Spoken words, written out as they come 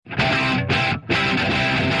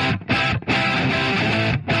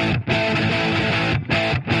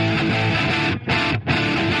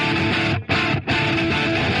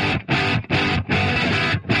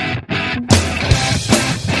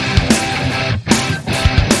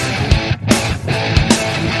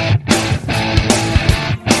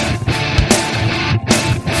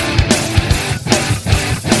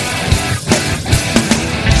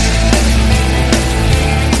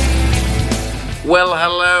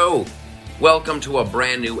Hello. Welcome to a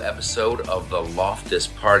brand new episode of the Loftus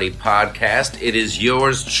Party Podcast. It is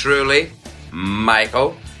yours truly,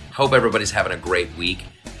 Michael. Hope everybody's having a great week.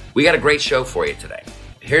 We got a great show for you today.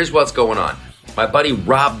 Here's what's going on. My buddy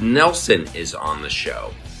Rob Nelson is on the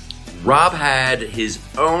show. Rob had his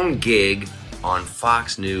own gig on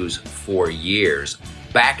Fox News for years.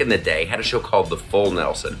 Back in the day, had a show called The Full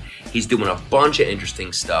Nelson. He's doing a bunch of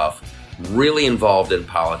interesting stuff, really involved in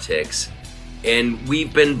politics. And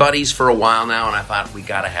we've been buddies for a while now, and I thought we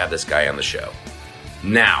got to have this guy on the show.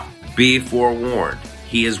 Now, be forewarned,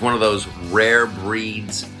 he is one of those rare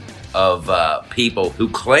breeds of people who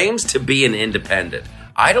claims to be an independent.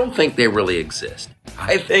 I don't think they really exist.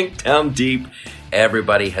 I think down deep,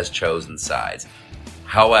 everybody has chosen sides.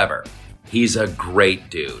 However, he's a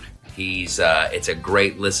great dude. It's a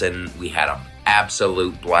great listen. We had an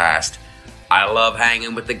absolute blast. I love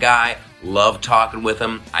hanging with the guy. Love talking with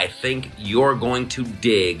him. I think you're going to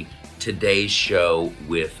dig today's show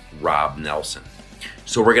with Rob Nelson.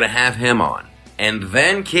 So we're going to have him on. And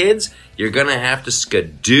then, kids, you're going to have to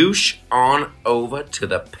skadoosh on over to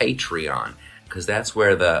the Patreon, because that's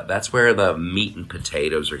where the meat and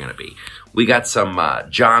potatoes are going to be. We got some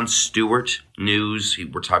Jon Stewart news.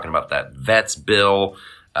 We're talking about that vets bill.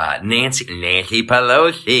 Nancy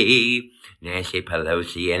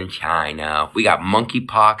Pelosi in China. We got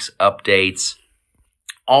monkeypox updates.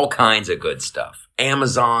 All kinds of good stuff.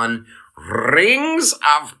 Amazon Rings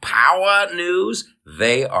of Power news.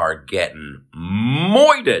 They are getting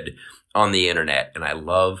moited on the internet, and I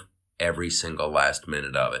love every single last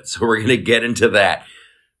minute of it. So we're going to get into that.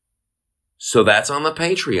 So that's on the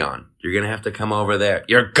Patreon. You're going to have to come over there.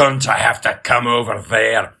 You're going to have to come over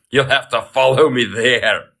there. You'll have to follow me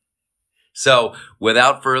there. So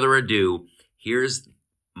without further ado, here's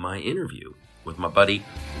my interview with my buddy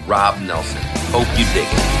Rob Nelson. Hope you dig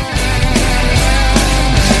it.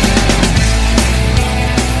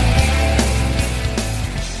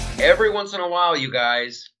 Every once in a while, you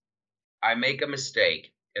guys, I make a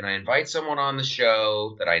mistake and I invite someone on the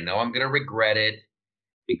show that I know I'm going to regret it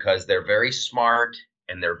because they're very smart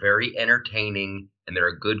and they're very entertaining and they're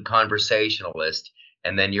a good conversationalist.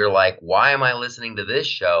 And then you're like, why am I listening to this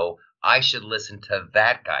show? I should listen to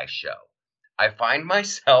that guy's show. I find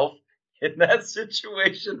myself in that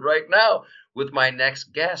situation right now with my next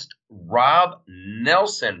guest, Rob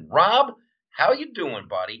Nelson. Rob, how you doing,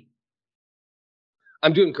 buddy?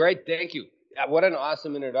 I'm doing great, thank you. What an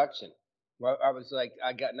awesome introduction. I was like,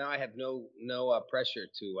 I have no pressure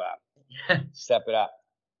to step it up.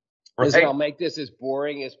 Right. Listen, I'll make this as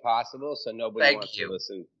boring as possible so nobody wants to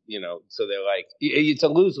listen. So they're like, it's a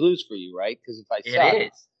lose-lose for you, right? Because if I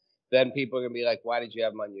suck, then people are gonna be like, why did you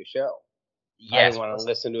have him on your show? Yes, I didn't want to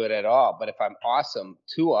listen to it at all. But if I'm awesome,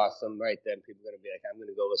 too awesome, right, then people are going to be like, I'm going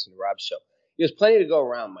to go listen to Rob's show. There's plenty to go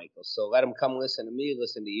around, Michael. So let them come listen to me,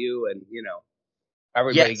 listen to you, and,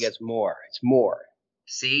 everybody gets more. It's more.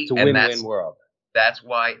 See? It's a win-win world. That's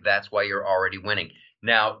why you're already winning.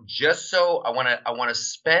 Now, just so I want to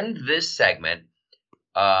spend this segment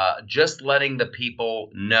just letting the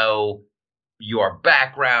people know your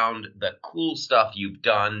background, the cool stuff you've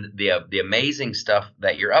done, the amazing stuff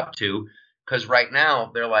that you're up to. Because right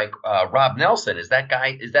now they're like, Rob Nelson, is that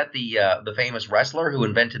the famous wrestler who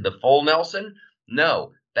invented the full Nelson?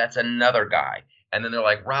 No, that's another guy. And then they're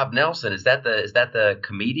like, Rob Nelson, is that the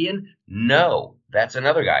comedian? No, that's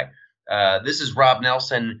another guy. This is Rob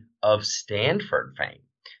Nelson of Stanford fame.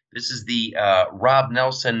 This is the Rob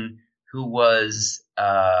Nelson who was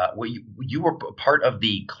you were part of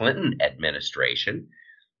the Clinton administration.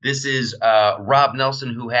 This is Rob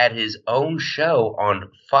Nelson, who had his own show on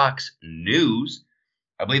Fox News.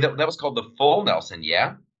 I believe that was called The Full Nelson,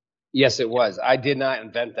 yeah? Yes, it was. I did not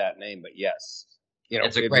invent that name, but yes.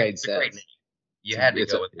 It's a great name. You had to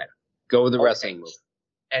go with that. Go with the wrestling move.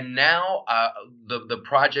 And now the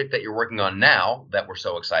project that you're working on now that we're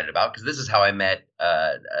so excited about, because this is how I met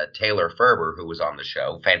Taylor Ferber, who was on the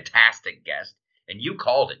show. Fantastic guest. And you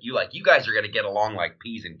called it. You guys are going to get along like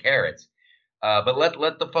peas and carrots. But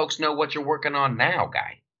let the folks know what you're working on now,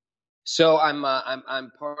 guy. So I'm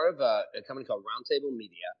part of a company called Roundtable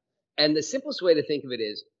Media, and the simplest way to think of it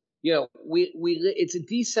is, it's a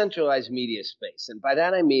decentralized media space, and by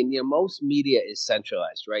that I mean, most media is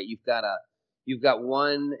centralized, right? You've got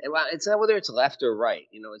one. Well, it's not whether it's left or right.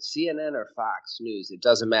 It's CNN or Fox News. It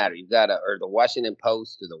doesn't matter. Or the Washington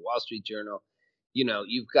Post or the Wall Street Journal.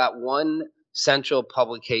 You've got one central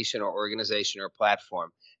publication or organization or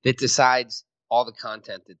platform that decides all the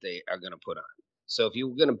content that they are going to put on. So if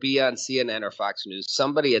you're going to be on CNN or Fox News,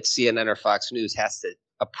 somebody at CNN or Fox News has to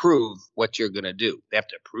approve what you're going to do. They have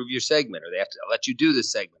to approve your segment, or they have to let you do the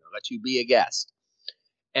segment, or let you be a guest.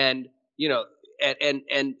 And,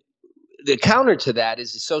 and the counter to that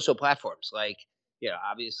is the social platforms. Like,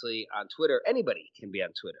 obviously on Twitter, anybody can be on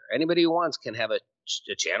Twitter. Anybody who wants can have a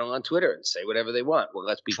channel on Twitter and say whatever they want. Well,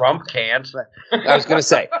 let's be Trump can't. I was gonna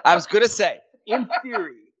say, in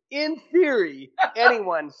theory,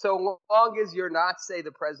 anyone, so long as you're not, say,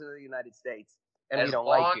 the president of the United States, and we don't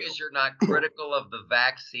like you. As long as you're not critical of the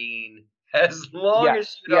vaccine, as long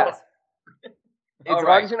as you don't. As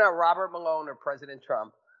long as you're not Robert Malone or President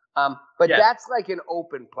Trump. But that's like an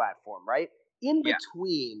open platform, right? In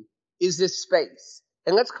between is this space.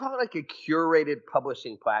 And let's call it like a curated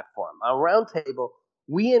publishing platform. On Roundtable,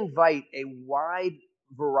 we invite a wide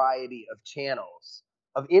variety of channels,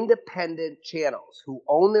 of independent channels who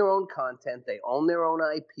own their own content. They own their own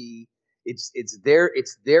IP. It's their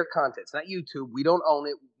content. It's not YouTube. We don't own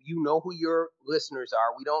it. You know who your listeners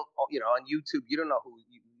are. We don't, on YouTube, you don't know who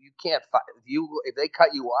you can't find. If they cut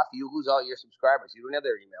you off, you lose all your subscribers. You don't have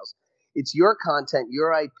their emails. It's your content,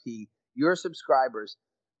 your IP, your subscribers,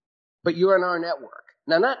 but you're on our network.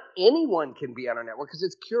 Now, not anyone can be on our network because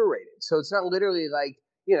it's curated. So it's not literally like,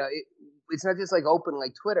 it's not just like open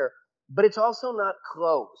like Twitter, but it's also not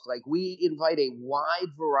closed. Like, we invite a wide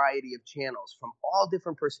variety of channels from all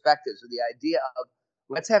different perspectives with the idea of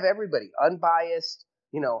let's have everybody unbiased,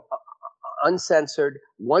 uncensored.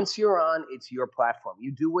 Once you're on, it's your platform.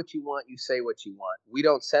 You do what you want. You say what you want. We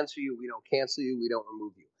don't censor you. We don't cancel you. We don't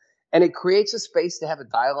remove you. And it creates a space to have a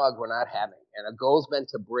dialogue we're not having. And our goal has been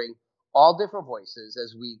to bring all different voices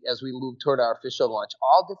as we move toward our official launch,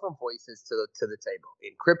 all different voices to the table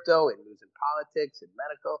in crypto, in news and politics, in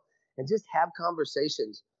medical, and just have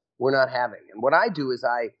conversations we're not having. And what I do is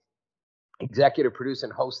I executive produce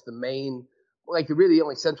and host the main, like really the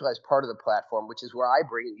only centralized part of the platform, which is where I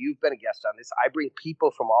bring, you've been a guest on this, I bring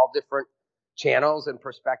people from all different channels and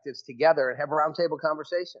perspectives together and have roundtable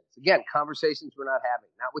conversations. Again, conversations we're not having,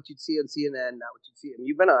 not what you'd see on CNN, not what you'd see. And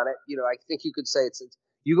you've been on it. I think you could say it's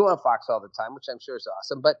you go on Fox all the time, which I'm sure is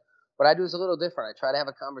awesome. But what I do is a little different. I try to have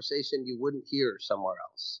a conversation you wouldn't hear somewhere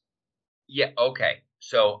else. Yeah. Okay.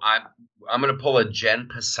 So I'm going to pull a Jen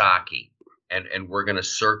Psaki, and we're going to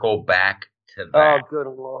circle back to that. Oh, good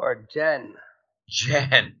Lord, Jen.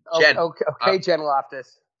 Jen. Okay, Jen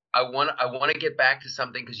Loftus. I want to get back to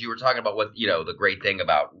something because you were talking about what the great thing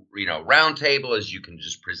about Roundtable is you can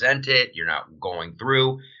just present it. You're not going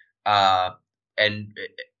through, and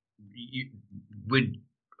you would.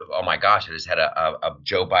 Oh my gosh! I just had a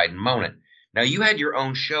Joe Biden moment. Now you had your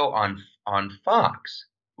own show on Fox.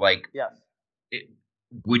 Like, yes.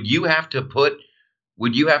 Would you have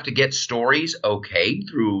to get stories okayed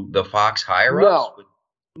through the Fox higher-ups?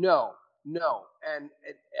 No. And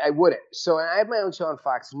I wouldn't. So I had my own show on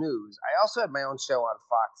Fox News. I also had my own show on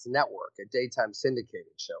Fox Network, a daytime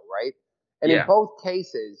syndicated show, right? And in both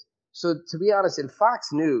cases, so to be honest, in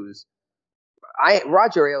Fox News,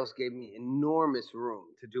 Roger Ailes gave me enormous room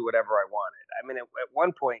to do whatever I wanted. I mean, at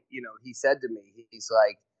one point, he said to me, he's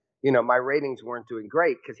like, my ratings weren't doing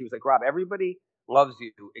great because he was like, Rob, everybody loves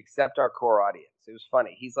you except our core audience. It was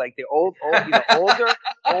funny. He's like, the older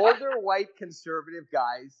white conservative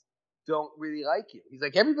guys don't really like you. He's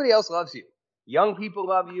like, everybody else loves you. Young people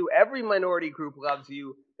love you. Every minority group loves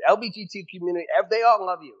you. The LGBT community, they all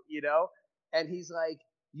love you, And he's like,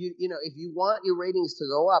 if you want your ratings to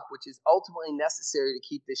go up, which is ultimately necessary to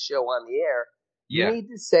keep this show on the air, you need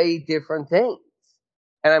to say different things.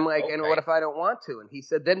 And I'm like, and what if I don't want to? And he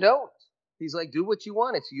said, then don't. He's like, do what you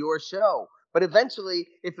want. It's your show. But eventually,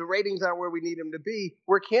 if the ratings aren't where we need them to be,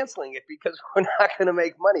 we're canceling it because we're not going to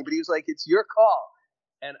make money. But he was like, it's your call.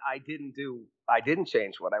 And I didn't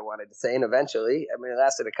change what I wanted to say. And eventually, I mean, it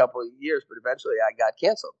lasted a couple of years, but eventually I got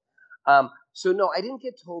canceled. So no, I didn't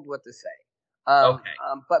get told what to say.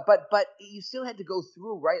 But you still had to go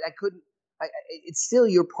through, right? It's still,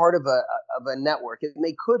 you're part of a network, and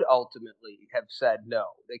they could ultimately have said no.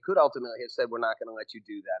 They could ultimately have said, we're not going to let you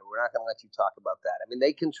do that, or we're not going to let you talk about that. I mean,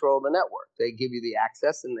 they control the network. They give you the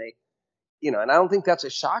access, and they, and I don't think that's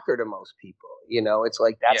a shocker to most people. It's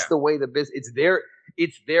like that's the way the business.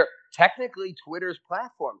 It's their technically Twitter's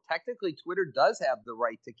platform. Technically, Twitter does have the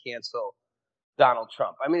right to cancel Donald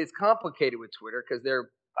Trump. I mean, it's complicated with Twitter because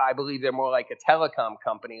I believe they're more like a telecom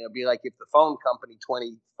company. It'd be like if the phone company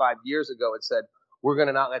 25 years ago had said, we're going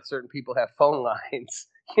to not let certain people have phone lines,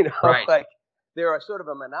 right. Like they're a sort of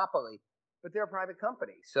a monopoly, but they're a private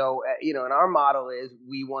company. So, and our model is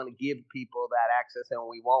we want to give people that access, and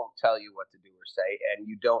we won't tell you what to do or say, and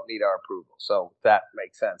you don't need our approval. So that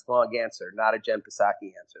makes sense. Long answer, not a Jen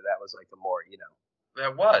Psaki answer. That was like a more,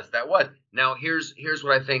 That was. Now here's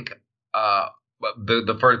what I think,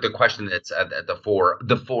 the question that's at the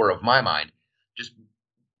fore of my mind, just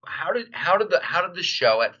how did the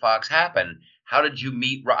show at Fox happen? How did you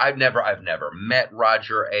meet? I've never met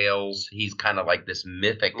Roger Ailes. He's kind of like this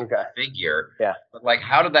mythic figure. Yeah. But like,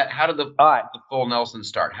 how did the full Nelson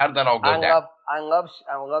start? How did that all go down? I love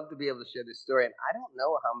to be able to share this story, and I don't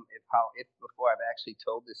know if before I've actually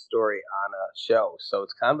told this story on a show, so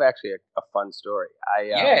it's kind of actually a fun story.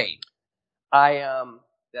 Yay!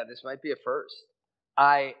 Yeah, this might be a first.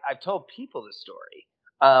 I've told people this story.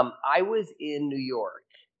 I was in New York.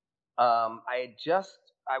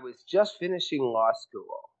 I was just finishing law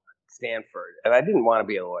school at Stanford, and I didn't want to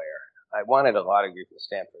be a lawyer. I wanted a law degree from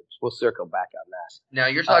Stanford. We'll circle back on that. Now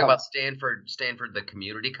you're talking about Stanford, the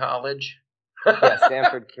community college. Yeah,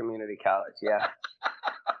 Stanford Community College. Yeah.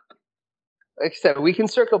 Like I said, we can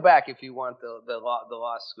circle back if you want the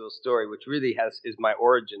law school story, which really is my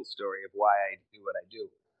origin story of why I do what I do.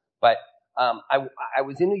 But I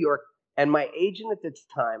was in New York, and my agent at the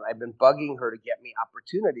time, I've been bugging her to get me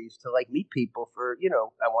opportunities to like meet people for,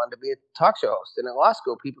 I wanted to be a talk show host. And in law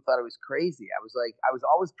school, people thought I was crazy. I was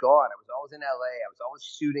always gone. I was always in LA. I was always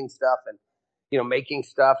shooting stuff and, making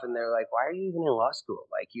stuff. And they're like, why are you even in law school?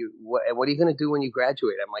 Like, what are you going to do when you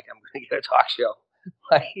graduate? I'm like, I'm going to get a talk show.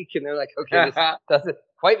 Like, and they're like, okay, this doesn't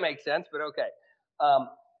quite make sense, but okay.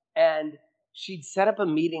 And she'd set up a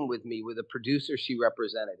meeting with me with a producer she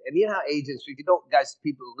represented. And you know how agents, if you don't, guys,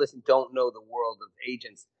 people who listen don't know the world of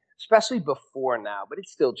agents, especially before now, but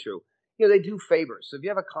it's still true. They do favors. So if you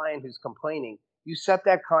have a client who's complaining, you set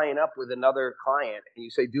that client up with another client and you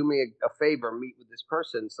say, do me a favor, meet with this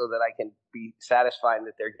person so that I can be satisfied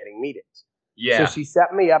that they're getting meetings. Yeah. So she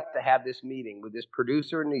set me up to have this meeting with this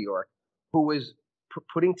producer in New York who was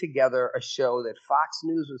putting together a show that Fox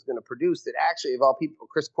News was going to produce that actually, of all people,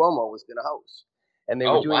 Chris Cuomo was going to host. And they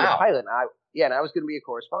were doing a pilot. And I was going to be a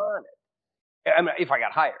correspondent. I mean, if I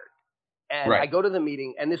got hired. And I go to the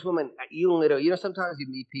meeting, and this woman, sometimes you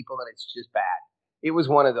meet people and it's just bad. It was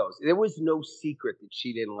one of those. There was no secret that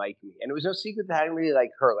she didn't like me. And it was no secret that I didn't really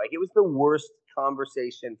like her. Like, it was the worst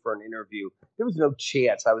conversation for an interview. There was no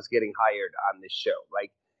chance I was getting hired on this show.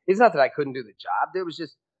 Like, it's not that I couldn't do the job. There was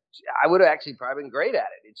just, I would have actually probably been great at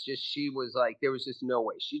it. It's just she was like, there was just no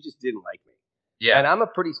way. She just didn't like me. Yeah. And I'm a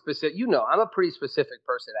pretty specific, I'm a pretty specific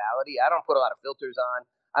personality. I don't put a lot of filters on.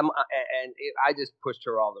 I just pushed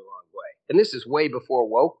her all the wrong way. And this is way before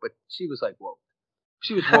woke, but she was like woke.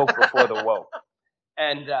 She was woke before the woke.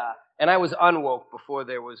 And I was unwoke before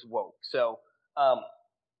there was woke. So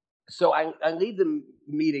I leave the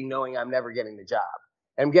meeting knowing I'm never getting the job.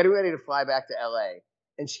 And I'm getting ready to fly back to LA.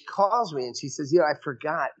 And she calls me and she says, I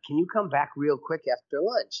forgot. Can you come back real quick after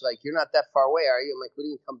lunch? Like, you're not that far away, are you? I'm like, what do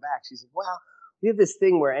you come back? She said, well, we have this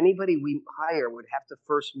thing where anybody we hire would have to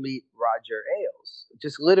first meet Roger Ailes.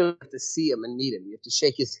 Just literally have to see him and meet him. You have to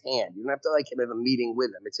shake his hand. You don't have to have a meeting with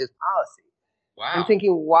him. It's his policy. Wow. I'm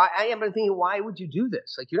thinking, why would you do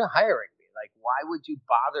this? Like, you're not hiring me. Like, why would you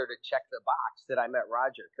bother to check the box that I met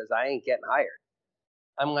Roger? Because I ain't getting hired.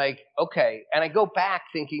 I'm like, okay. And I go back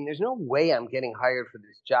thinking, there's no way I'm getting hired for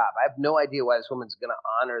this job. I have no idea why this woman's going to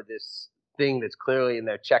honor this thing that's clearly in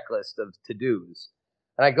their checklist of to-dos.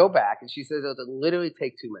 And I go back and she says, it'll literally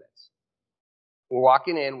take 2 minutes. We're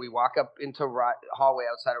walking in. We walk up into hallway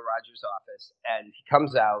outside of Roger's office. And he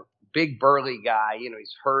comes out, big burly guy.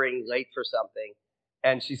 He's hurrying late for something.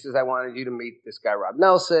 And she says, I wanted you to meet this guy, Rob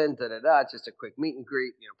Nelson, just a quick meet and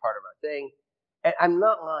greet, part of our thing. And I'm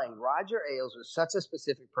not lying. Roger Ailes was such a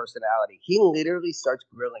specific personality. He literally starts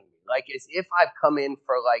grilling me, like as if I've come in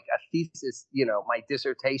for like a thesis, my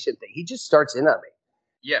dissertation thing. He just starts in on me.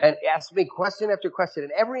 Yeah. And asks me question after question.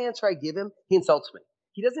 And every answer I give him, he insults me.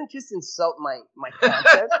 He doesn't just insult my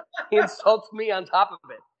content. He insults me on top of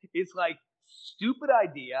it. It's like, stupid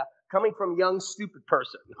idea coming from young, stupid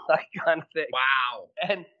person, like kind of thing. Wow.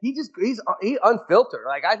 And he's unfiltered.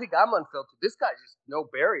 Like, I think I'm unfiltered. This guy's just no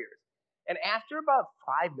barriers. And after about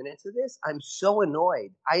 5 minutes of this, I'm so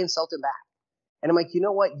annoyed. I insult him back. And I'm like, you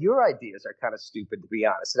know what? Your ideas are kind of stupid, to be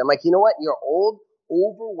honest. And I'm like, you know what? You're old,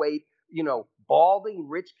 overweight, balding,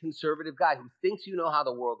 rich, conservative guy who thinks you know how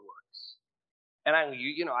the world works. And I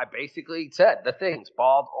basically said the things: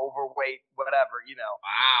 bald, overweight, whatever,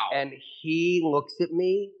 Wow. And he looks at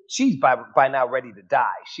me. She's by now ready to die.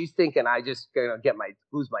 She's thinking I just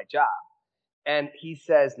lose my job. And he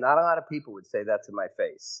says, not a lot of people would say that to my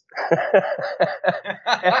face.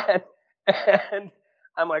 and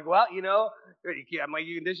I'm like, well, I'm like,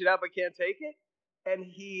 you can dish it out, but can't take it. And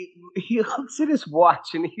he looks at his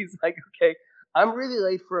watch and he's like, okay, I'm really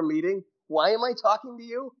late for a meeting. Why am I talking to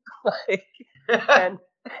you?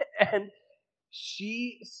 and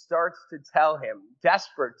she starts to tell him,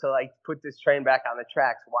 desperate to put this train back on the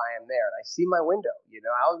tracks, why I'm there. And I see my window.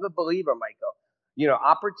 I was a believer, Michael.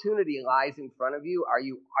 Opportunity lies in front of you. Are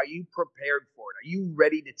you prepared for it? Are you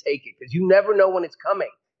ready to take it? Because you never know when it's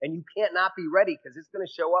coming, and you can't not be ready because it's going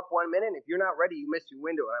to show up 1 minute. And if you're not ready, you miss your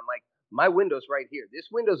window. And I'm like, my window's right here. This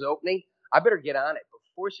window's opening. I better get on it.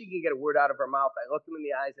 Before she can get a word out of her mouth, I look him in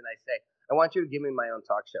the eyes and I say, I want you to give me my own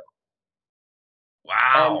talk show.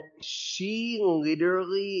 Wow. And she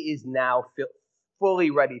literally is now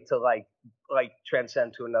fully ready to like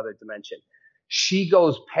transcend to another dimension. She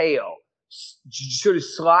goes pale, sort of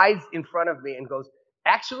slides in front of me and goes,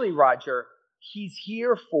 actually, Roger, he's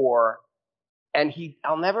here for, and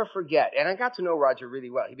I'll never forget. And I got to know Roger really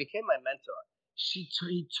well. He became my mentor.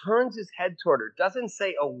 He turns his head toward her, doesn't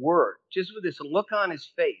say a word, just with this look on his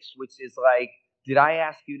face, which is like, did I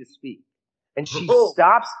ask you to speak? And she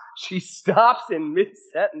stops in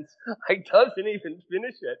mid-sentence, like doesn't even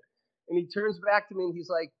finish it. And he turns back to me and he's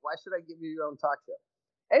like, why should I give you your own talk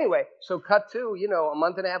show? Anyway, so cut to, a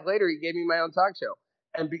month and a half later, he gave me my own talk show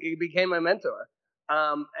and he became my mentor.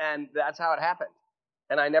 And that's how it happened.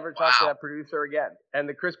 And I never talked to that producer again. And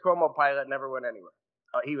the Chris Cuomo pilot never went anywhere.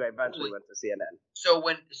 He eventually went to CNN. So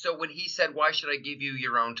when he said, why should I give you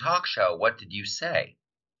your own talk show? What did you say?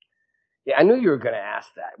 Yeah, I knew you were going to ask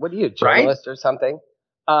that. What are you, a journalist or something?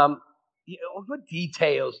 What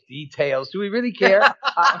details? Do we really care?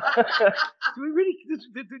 Do we really?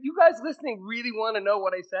 Do you guys listening really want to know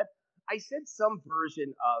what I said? I said some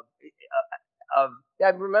version of. I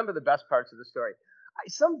remember the best parts of the story.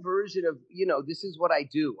 Some version of, this is what I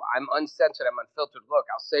do. I'm uncensored. I'm unfiltered. Look,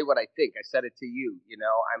 I'll say what I think. I said it to you.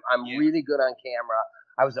 I'm really good on camera.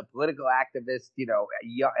 I was a political activist,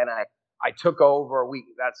 and I took over. We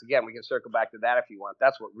can circle back to that if you want.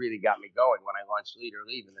 That's what really got me going when I launched Lead or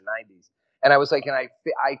Leave in the 90s. And I was like,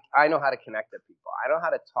 I know how to connect to people. I know how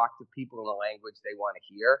to talk to people in a language they want to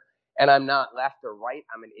hear. And I'm not left or right.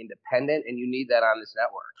 I'm an independent, and you need that on this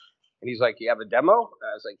network. And he's like, you have a demo? And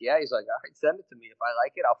I was like, yeah. He's like, all right, send it to me. If I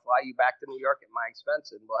like it, I'll fly you back to New York at my expense,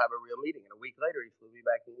 and we'll have a real meeting. And a week later, he flew me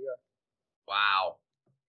back to New York.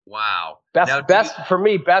 Wow.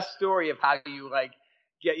 Best story of how you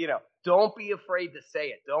don't be afraid to say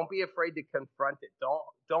it. Don't be afraid to confront it.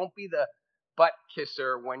 Don't be the butt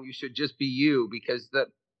kisser when you should just be you, because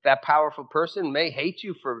that powerful person may hate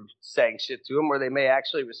you for saying shit to them, or they may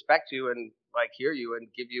actually respect you and hear you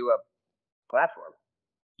and give you a platform.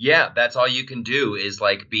 Yeah, that's all you can do is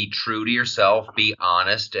be true to yourself, be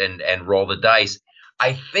honest, and roll the dice.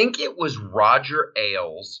 I think it was Roger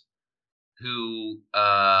Ailes who,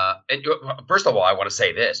 and first of all, I want to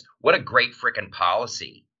say this: what a great freaking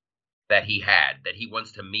policy that he had, that he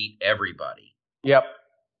wants to meet everybody. Yep.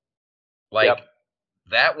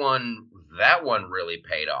 That one really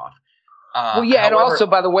paid off. And also,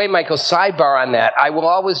 by the way, Michael, sidebar on that, I will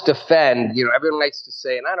always defend, everyone likes to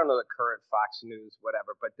say, and I don't know the current Fox News,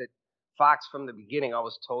 whatever, but that Fox from the beginning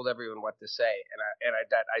always told everyone what to say. And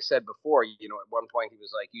I said before, at one point he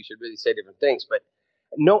was like, you should really say different things. But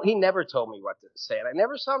no, he never told me what to say. And I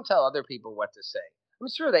never saw him tell other people what to say. I'm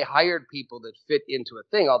sure they hired people that fit into a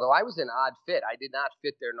thing, although I was an odd fit. I did not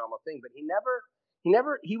fit their normal thing. But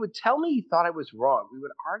he would tell me he thought I was wrong. We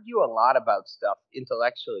would argue a lot about stuff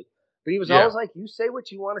intellectually. But he was always like, you say what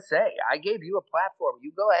you want to say. I gave you a platform.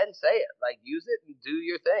 You go ahead and say it. Use it and do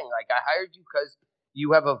your thing. I hired you because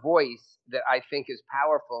you have a voice that I think is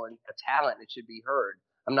powerful and a talent that should be heard.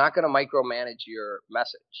 I'm not going to micromanage your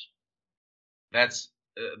message. That's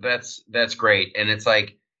great. And it's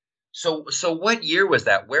like, so what year was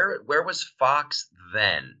that? Where was Fox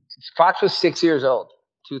then? Fox was 6 years old,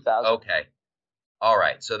 2000. Okay. All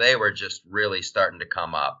right. So they were just really starting to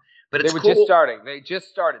come up. But they were just starting. They just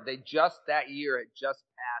started. That year had just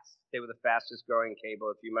passed. They were the fastest growing cable.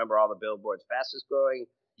 If you remember all the billboards, fastest growing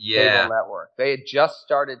cable network. They had just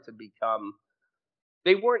started to become.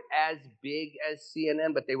 They weren't as big as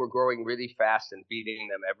CNN, but they were growing really fast and beating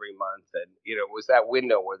them every month. And it was that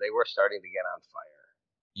window where they were starting to get on fire.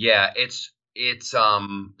 Yeah, it's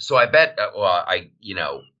So I bet.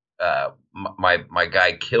 My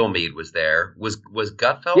guy Kilmeade was there. Was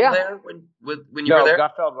Gutfeld there when you were there? No,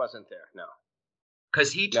 Gutfeld wasn't there. No,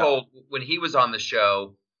 because he told when he was on the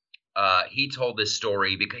show, he told this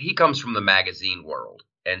story because he comes from the magazine world,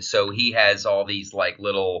 and so he has all these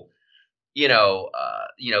little,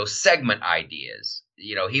 segment ideas.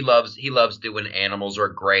 He loves doing Animals Are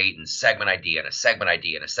Great and segment idea and a segment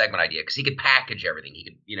idea and a segment idea because he could package everything. He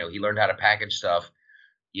could, he learned how to package stuff,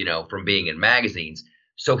 from being in magazines.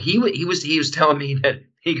 So he was telling me that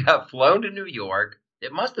he got flown to New York.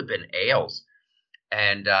 It must have been Ailes,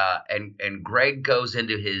 and Greg goes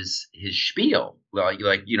into his spiel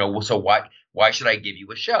so why should I give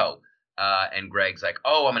you a show? And Greg's like,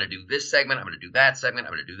 oh, I'm going to do this segment, I'm going to do that segment,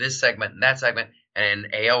 I'm going to do this segment and that segment, And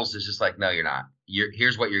Ailes is just like, no, you're not.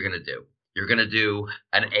 Here's what you're going to do. You're going to do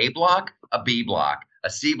an A block, a B block, a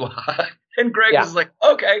C block. And Greg was like,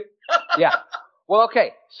 okay. Yeah. Well,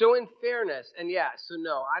 okay. So in fairness, and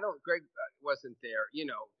Greg wasn't there.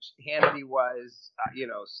 Hannity was,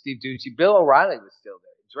 Steve Ducey. Bill O'Reilly was still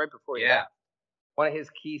there. It was right before he left. One of his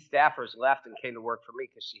key staffers left and came to work for me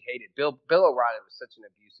because she hated Bill. Bill O'Reilly was such an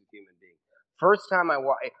abusive human being. First time I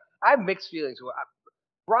have mixed feelings.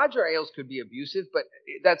 Roger Ailes could be abusive, but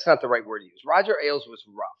that's not the right word to use. Roger Ailes was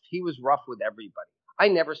rough. He was rough with everybody. I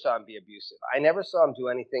never saw him be abusive. I never saw him do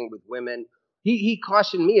anything with women. He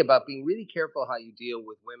cautioned me about being really careful how you deal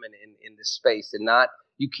with women in this space, and not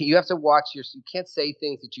you have to watch you can't say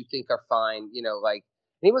things that you think are fine, and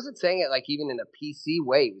he wasn't saying it like even in a PC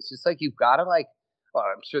way. It was just like you've got to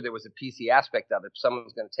I'm sure there was a PC aspect of it.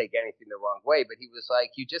 Someone's going to take anything the wrong way, but he was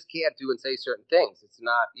like, you just can't do and say certain things. It's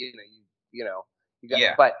not,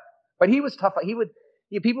 but he was tough.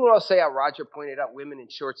 People would all say how Roger pointed out women in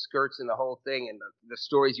short skirts and the whole thing, and the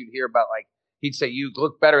stories you'd hear about, he'd say, you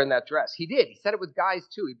look better in that dress. He did. He said it with guys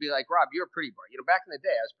too. He'd be like, Rob, you're a pretty boy. Back in the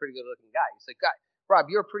day, I was a pretty good looking guy. He's like, Rob,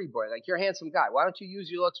 you're a pretty boy. You're a handsome guy. Why don't you use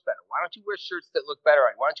your looks better? Why don't you wear shirts that look better?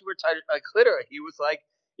 Why don't you wear tighter? Literally, he was like,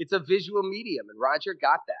 it's a visual medium, and Roger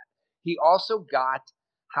got that. He also got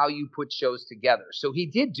how you put shows together. So he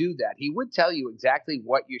did do that. He would tell you exactly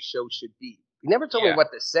what your show should be. He never told me what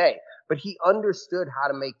to say, but he understood how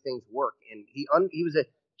to make things work, and he was a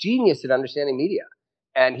genius at understanding media,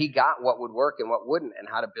 and he got what would work and what wouldn't, and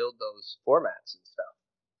how to build those formats and stuff.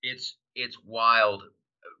 It's wild.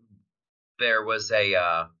 There was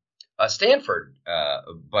a Stanford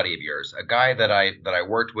buddy of yours, a guy that I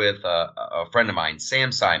worked with, a friend of mine,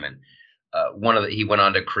 Sam Simon. He went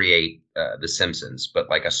on to create The Simpsons, but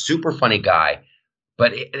a super funny guy.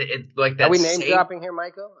 But that. Are we name dropping here,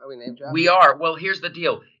 Michael? Are we name dropping? We are. Well, here's the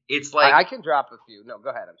deal. It's like I can drop a few. No, go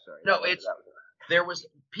ahead. I'm sorry. No, there was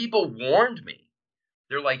people warned me.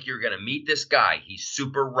 They're like, you're gonna meet this guy. He's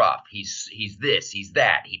super rough. He's this. He's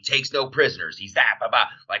that. He takes no prisoners. He's that. Blah, blah.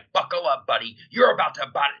 Buckle up, buddy. You're about to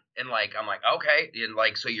butt it. And I'm like, okay. And I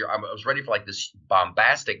was ready for this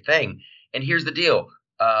bombastic thing. And here's the deal.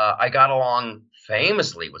 I got along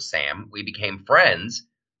famously with Sam. We became friends.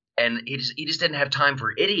 And he just didn't have time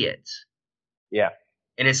for idiots. Yeah.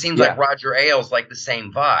 And it seems like Roger Ailes the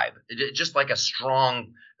same vibe. Just like a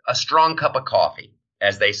strong cup of coffee,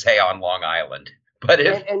 as they say on Long Island. But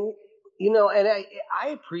I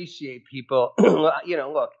appreciate people. Look,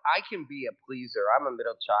 I can be a pleaser. I'm a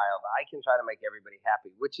middle child. I can try to make everybody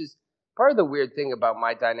happy, which is part of the weird thing about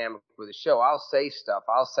my dynamic with the show. I'll say stuff.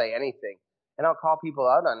 I'll say anything, and I'll call people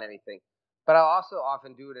out on anything. But I'll also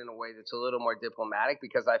often do it in a way that's a little more diplomatic,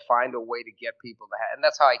 because I find a way to get people and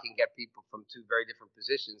that's how I can get people from two very different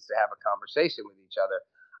positions to have a conversation with each other.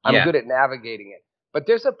 I'm good at navigating it. But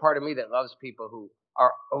there's a part of me that loves people who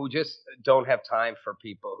just don't have time for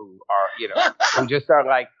people who are, who just are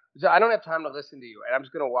I don't have time to listen to you, and I'm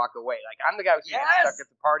just going to walk away. I'm the guy who's stuck at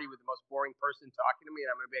the party with the most boring person talking to me, and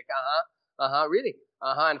I'm going to be like, really?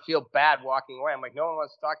 And feel bad walking away. I'm like, no one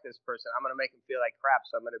wants to talk to this person. I'm going to make him feel like crap,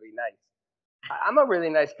 so I'm going to be nice. I'm a really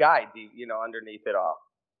nice guy, underneath it all.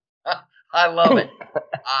 I love it.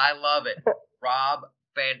 I love it. Rob,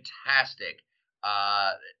 fantastic.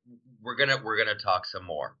 We're gonna talk some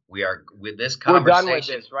more. We are with this conversation. We're done with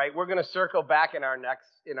this, right? We're gonna circle back in our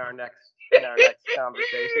next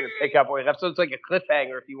conversation and pick up where we left. So it's like a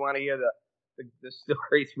cliffhanger if you want to hear the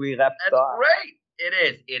stories we left off. That's great. It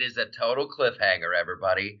is. It is a total cliffhanger,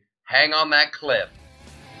 everybody. Hang on that cliff.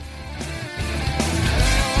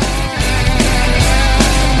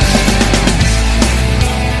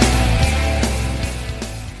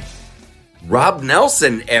 Rob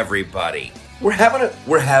Nelson, everybody. We're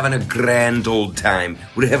having a grand old time.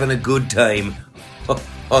 We're having a good time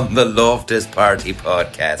on the Loftus Party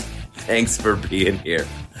podcast. Thanks for being here.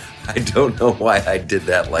 I don't know why I did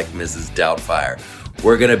that like Mrs. Doubtfire.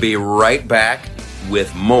 We're going to be right back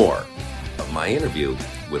with more of my interview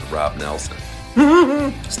with Rob Nelson.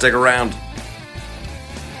 Stick around.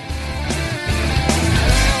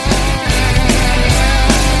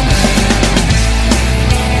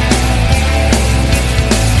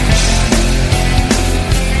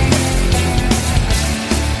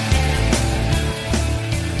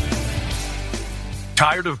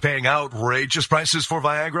 Tired of paying outrageous prices for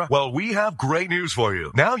Viagra? Well, we have great news for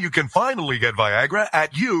you. Now you can finally get Viagra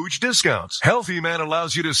at huge discounts. Healthy Man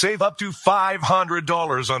allows you to save up to $500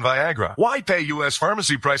 on Viagra. Why pay U.S.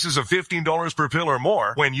 pharmacy prices of $15 per pill or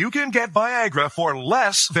more when you can get Viagra for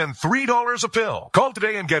less than $3 a pill? Call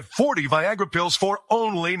today and get 40 Viagra pills for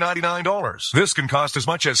only $99. This can cost as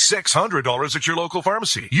much as $600 at your local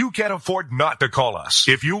pharmacy. You can't afford not to call us.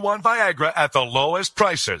 If you want Viagra at the lowest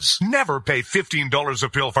prices, never pay $15 a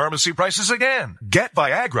pill pharmacy prices again. Get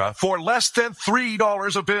Viagra for less than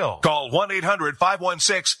 $3 a pill. Call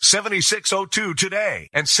 1-800-516-7602 today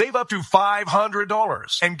and save up to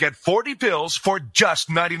 $500 and get 40 pills for just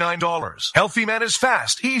 $99. Healthy Man is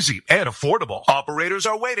fast, easy, and affordable. Operators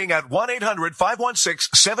are waiting at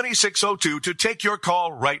 1-800-516-7602 to take your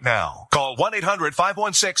call right now. Call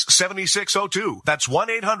 1-800-516-7602. That's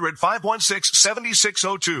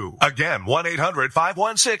 1-800-516-7602. Again,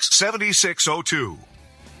 1-800-516-7602.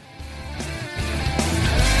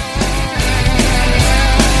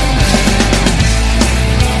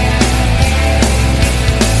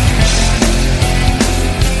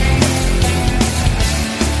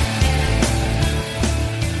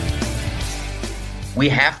 We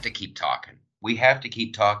have to keep talking. We have to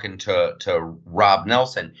keep talking to Rob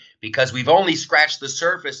Nelson because we've only scratched the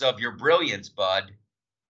surface of your brilliance, bud.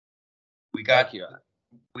 We got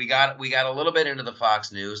a little bit into the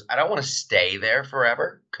Fox News. I don't want to stay there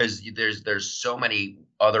forever because there's so many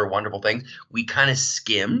other wonderful things. We kind of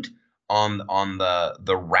skimmed on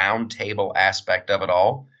the round table aspect of it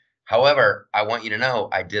all. However, I want you to know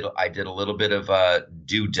I did a little bit of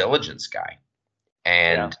due diligence, guy,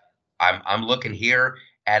 and I'm looking here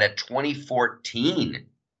at a 2014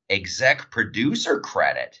 exec producer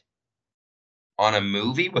credit on a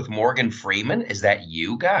movie with Morgan Freeman. Is that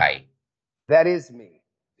you, guy? That is me.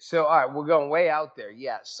 So, all right, we're going way out there.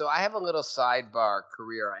 Yeah. So I have a little sidebar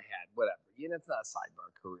career I had, whatever. It's not a sidebar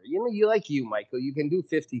career. You like you, Michael. You can do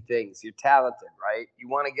 50 things. You're talented, right? You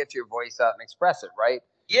want to get your voice out and express it, right?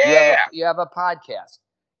 Yeah. You have a podcast.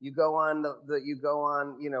 You go on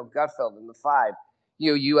Gutfeld and The Five.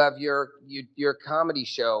 You have your comedy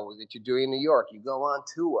show that you're doing in New York. You go on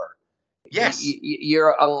tour. Yes.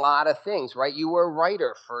 You're a lot of things, right? You were a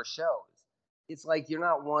writer for shows. It's like you're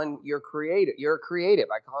not one, you're creative. You're a creative.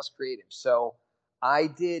 I call us creative. So I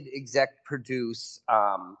did exec produce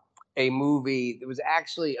a movie. It was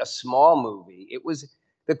actually a small movie. It was,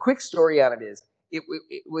 the quick story on it is it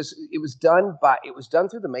was done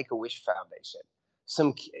through the Make-A-Wish Foundation.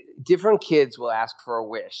 Some different kids will ask for a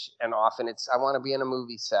wish, and often it's, I want to be in a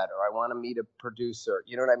movie set, or I want to meet a producer.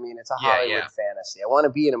 You know what I mean? It's a Hollywood fantasy. I want to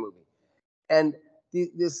be in a movie. And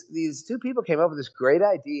these two people came up with this great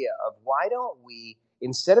idea of, why don't we,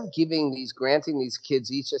 instead of granting these kids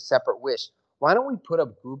each a separate wish, why don't we put a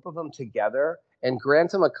group of them together and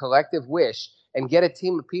grant them a collective wish and get a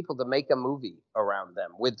team of people to make a movie around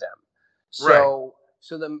them, with them. So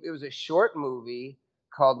it was a short movie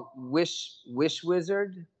called Wish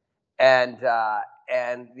Wizard, and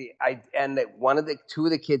one of the two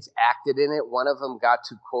of the kids acted in it. One of them got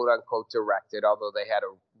to quote unquote direct it, although they had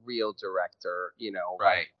a real director,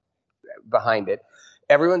 behind it.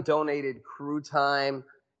 Everyone donated crew time,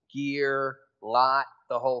 gear, lot,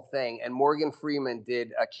 the whole thing, and Morgan Freeman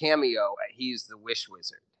did a cameo. He's the Wish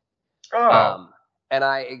Wizard. And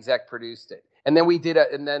I exec produced it. And then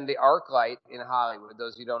and then the ArcLight in Hollywood.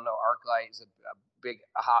 Those who don't know, ArcLight is a big,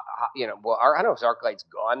 I don't know if ArcLight's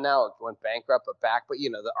gone now. It went bankrupt, but the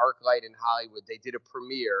ArcLight in Hollywood, they did a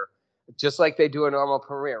premiere, just like they do a normal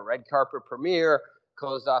premiere, red carpet premiere,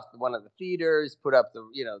 closed off one of the theaters, put up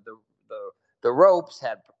the ropes,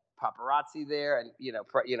 had paparazzi there, and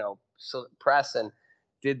press, and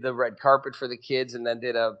did the red carpet for the kids, and then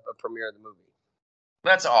did a premiere of the movie.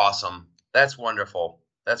 That's awesome. That's wonderful.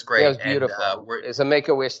 That's great. Yeah, it was beautiful. It's a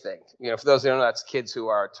Make-A-Wish thing. For those who don't know, that's kids who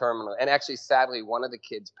are terminal. And actually, sadly, one of the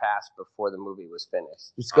kids passed before the movie was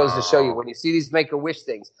finished. This goes to show you, when you see these Make-A-Wish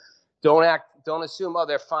things, don't assume,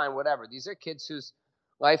 they're fine, whatever. These are kids whose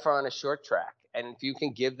life are on a short track. And if you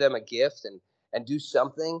can give them a gift and do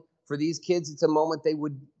something for these kids, it's a moment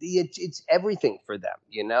it's everything for them,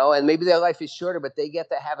 and maybe their life is shorter, but they get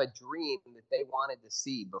to have a dream that they wanted to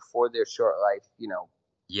see before their short life,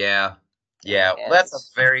 Yeah. Yeah, that's a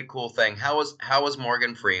very cool thing. How was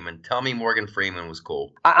Morgan Freeman? Tell me Morgan Freeman was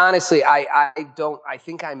cool. I think I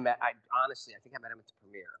met him at the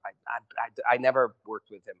premiere. I never worked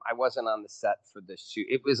with him. I wasn't on the set for the shoot.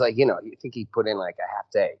 It was like, I think he put in like a half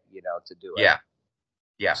day, to do it.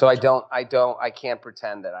 Yeah. So I can't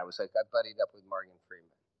pretend that I was like, I buddied up with Morgan Freeman.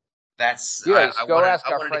 That's, you just go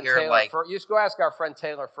ask our friend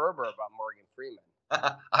Taylor Ferber about Morgan Freeman.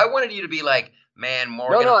 I wanted you to be like, Man,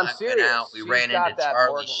 Morgan No, and I'm I went serious. out. We She's ran got into that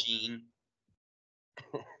Charlie Morgan. Sheen.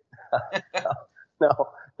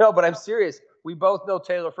 No, but I'm serious. We both know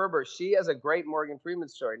Taylor Ferber. She has a great Morgan Freeman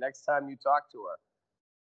story. Next time you talk to her,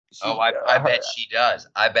 I bet she does.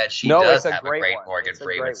 I bet she No, does it's a have a great great one. Morgan It's a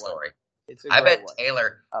Freeman great one. story. It's a I great bet one.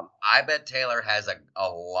 Taylor. I bet Taylor has a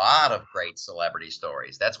lot of great celebrity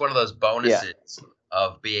stories. That's one of those bonuses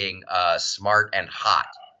of being smart and hot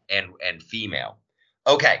and female.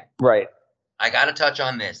 Okay, Right. I got to touch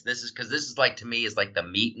on this. This is like, to me, is like the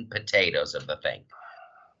meat and potatoes of the thing.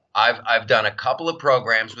 I've done a couple of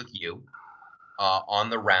programs with you on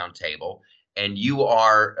the round table, and you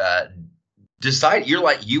are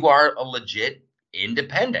you are a legit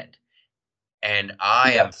independent, and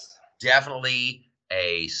I am definitely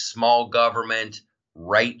a small government,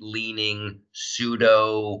 right-leaning,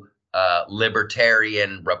 pseudo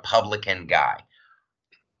libertarian Republican guy.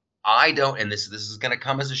 I don't, and this is going to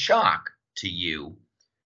come as a shock to you,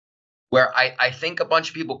 where I think a bunch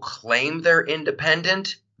of people claim they're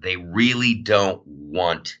independent, they really don't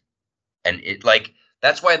want, and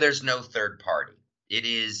that's why there's no third party. It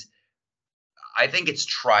is, I think it's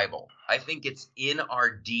tribal. I think it's in our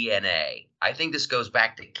DNA. I think this goes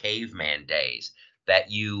back to caveman days, that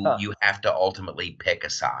you have to ultimately pick a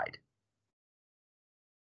side.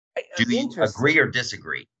 Do you agree or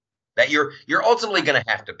disagree that you're ultimately going to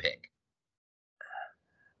have to pick?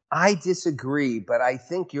 I disagree, but I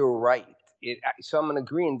think you're right. So I'm going to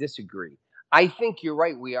agree and disagree. I think you're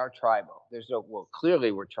right. We are tribal.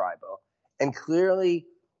 Clearly we're tribal, and clearly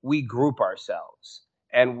we group ourselves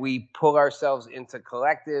and we pull ourselves into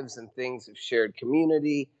collectives and things of shared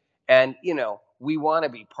community. And, we want to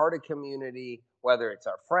be part of community, whether it's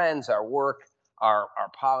our friends, our work, our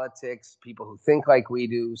politics, people who think like we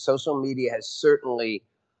do. Social media has certainly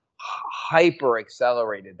hyper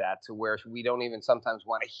accelerated that to where we don't even sometimes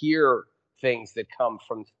want to hear things that come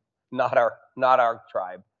from not our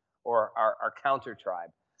tribe or our counter tribe.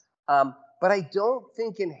 But I don't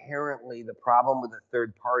think inherently the problem with a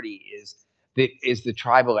third party is the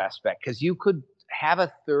tribal aspect, because you could have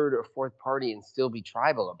a third or fourth party and still be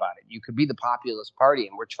tribal about it. You could be the populist party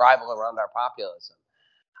and we're tribal around our populism.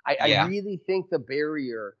 I really think the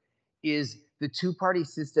barrier is the two-party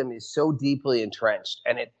system is so deeply entrenched,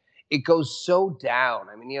 and it goes so down.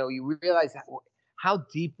 I mean, you realize how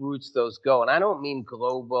deep roots those go. And I don't mean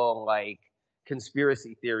global, like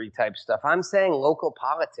conspiracy theory type stuff. I'm saying local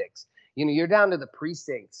politics. You're down to the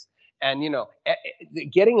precincts, and,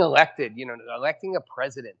 getting elected, electing a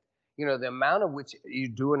president, the amount of which you're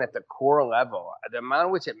doing at the core level, the amount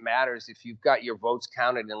of which it matters if you've got your votes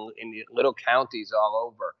counted in the little counties all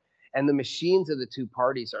over. And the machines of the two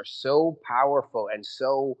parties are so powerful and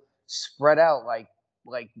so spread out like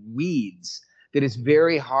weeds that it's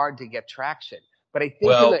very hard to get traction. But I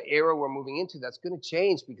think in the era we're moving into, that's going to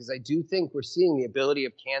change, because I do think we're seeing the ability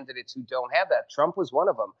of candidates who don't have that. Trump was one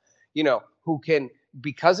of them, who can,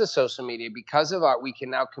 because of social media, because of art, we can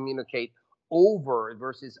now communicate over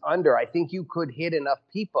versus under. I think you could hit enough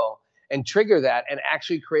people and trigger that and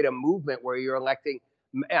actually create a movement where you're electing.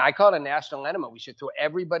 I call it a national enema. We should throw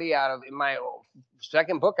everybody out of, in my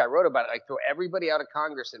second book I wrote about it, like throw everybody out of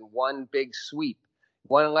Congress in one big sweep,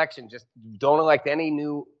 one election. Just don't elect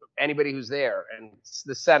anybody who's there. And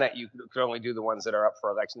the Senate, you could only do the ones that are up for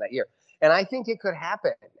election that year. And I think it could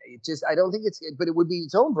happen. I don't think but it would be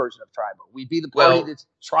its own version of tribal. We'd be the party that's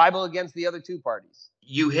tribal against the other two parties.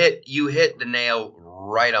 You hit the nail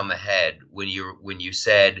right on the head when you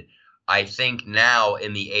said, I think now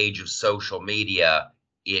in the age of social media,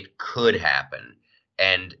 it could happen.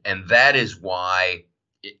 And that is why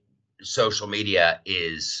social media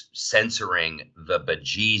is censoring the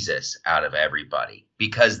bejesus out of everybody,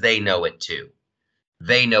 because they know it too.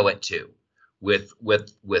 They know it too. With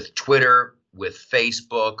Twitter, with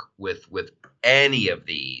Facebook, with any of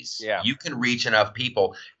these, you can reach enough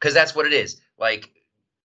people, because that's what it is. Like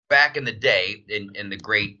back in the day, in the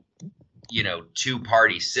great,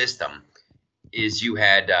 two-party system, is you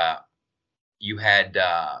had the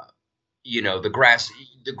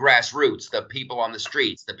grassroots, the people on the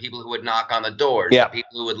streets, the people who would knock on the doors, the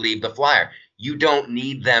people who would leave the flyer. You don't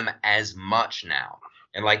need them as much now.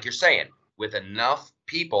 And like you're saying, with enough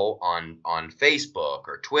people on Facebook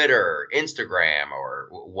or Twitter or Instagram or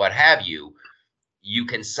what have you, you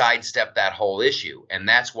can sidestep that whole issue. And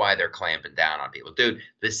that's why they're clamping down on people. Dude,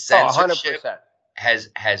 the censorship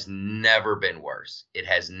has never been worse. It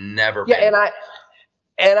has never been worse.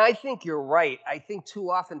 And I think you're right. I think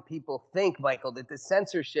too often people think, Michael, that the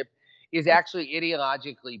censorship is actually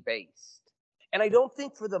ideologically based. And I don't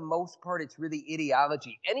think for the most part it's really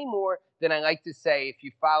ideology any more than I like to say if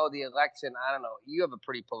you follow the election. I don't know. You have a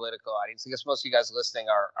pretty political audience. I guess most of you guys listening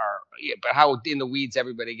are yeah, but how in the weeds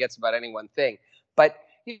everybody gets about any one thing. But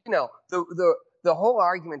you know, the whole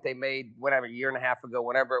argument they made whatever a year and a half ago,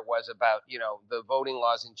 whenever it was, about, you know, the voting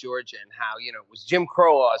laws in Georgia and how, you know, it was Jim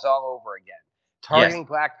Crow laws all over again, targeting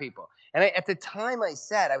black people. And at the time I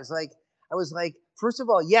said, I was like, first of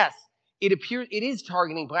all, yes, it appears it is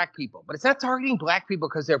targeting black people, but it's not targeting black people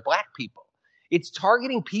because they're black people. It's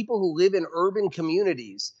targeting people who live in urban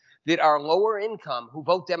communities that are lower income who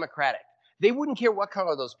vote Democratic. They wouldn't care what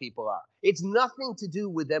color those people are. It's nothing to do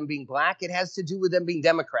with them being black. It has to do with them being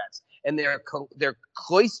Democrats. And they're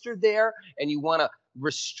cloistered there, and you want to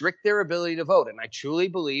restrict their ability to vote. And I truly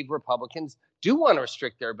believe Republicans do want to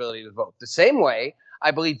restrict their ability to vote. The same way I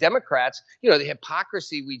believe Democrats, you know, the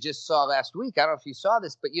hypocrisy we just saw last week. I don't know if you saw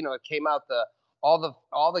this, but, you know, it came out all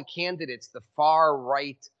the candidates, the far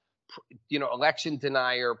right, you know, election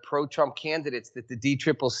denier, pro-Trump candidates that the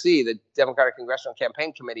DCCC, the Democratic Congressional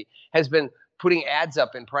Campaign Committee, has been putting ads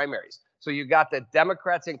up in primaries. So you got the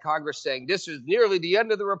Democrats in Congress saying this is nearly the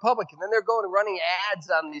end of the Republic, and then they're going and running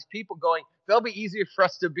ads on these people going, they'll be easier for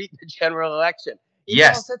us to beat in the general election.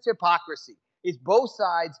 It's all such hypocrisy. It's both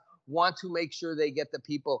sides want to make sure they get the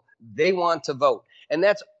people they want to vote, and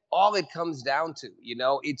that's all it comes down to. You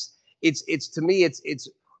know, it's to me, it's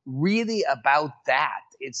really about that.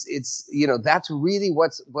 It's you know, that's really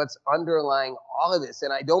what's underlying all of this.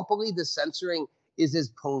 And I don't believe the censoring is as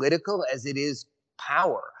political as it is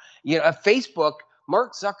power. You know, at Facebook,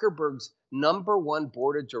 Mark Zuckerberg's #1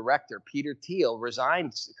 board of director, Peter Thiel,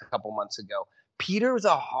 resigned a couple months ago. Peter was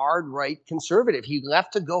a hard right conservative. He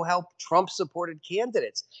left to go help Trump-supported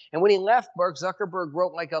candidates. And when he left, Mark Zuckerberg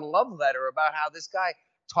wrote like a love letter about how this guy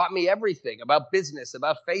taught me everything about business,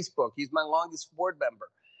 about Facebook. He's my longest board member.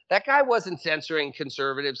 That guy wasn't censoring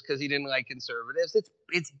conservatives because he didn't like conservatives.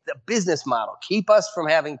 It's the business model. Keep us from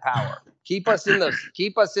having power. Keep us in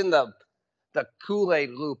the Kool-Aid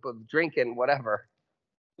loop of drinking whatever.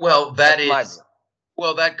 Well, that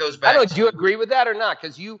goes back. I don't know. Do you agree with that or not?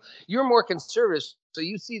 Because you're more conservative, so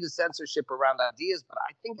you see the censorship around ideas, but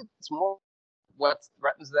I think it's more what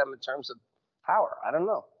threatens them in terms of power. I don't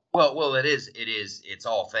know. Well, it's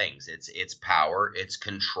all things. It's power, it's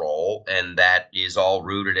control, and that is all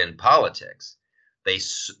rooted in politics. They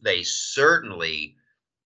certainly,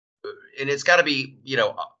 and it's got to be, you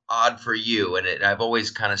know, odd for you. And I've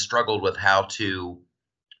always kind of struggled with how to.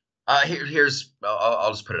 I'll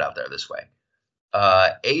just put it out there this way: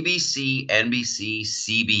 ABC, NBC,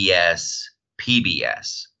 CBS,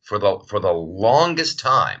 PBS for the longest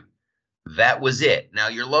time. That was it. Now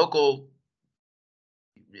your local,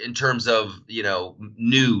 in terms of, you know,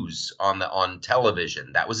 news on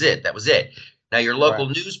television, that was it. Now your local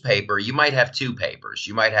newspaper, you might have two papers.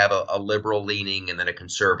 You might have a liberal leaning and then a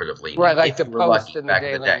conservative leaning. Right, like the Post and the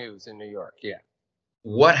Daily News in New York. Yeah.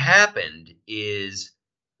 What happened is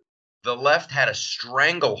the left had a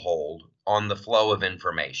stranglehold on the flow of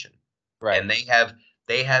information. Right. And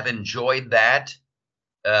they have enjoyed that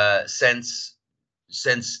since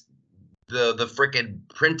the frickin'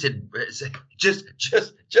 printed,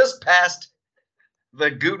 just past the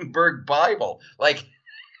Gutenberg Bible, like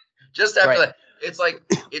just after that. It's like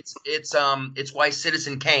it's why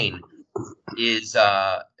Citizen Kane is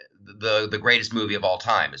the greatest movie of all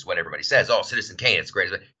time, is what everybody says. Oh, Citizen Kane, it's the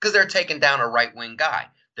greatest, because they're taking down a right wing guy.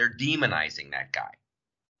 They're demonizing that guy,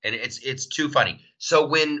 and it's too funny. So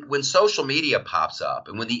when social media pops up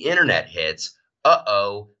and when the internet hits,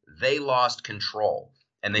 they lost control.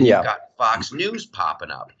 And then you've got Fox News popping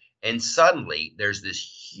up, and suddenly there's this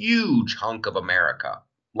huge hunk of America,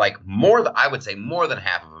 like I would say more than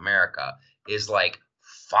half of America is like,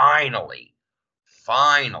 finally,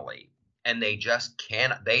 and they just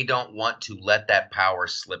can't. They don't want to let that power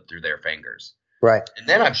slip through their fingers. Right. And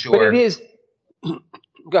then I'm sure. But it is.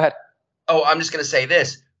 Go ahead. Oh, I'm just going to say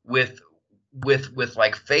this with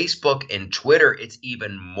like Facebook and Twitter, it's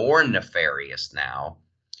even more nefarious now,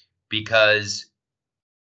 because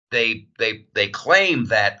they claim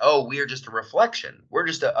that, oh, we are just a reflection. We're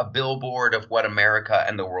just a billboard of what America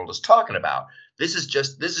and the world is talking about. This is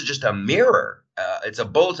just a mirror. It's a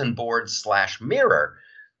bulletin board / mirror.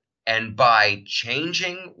 And by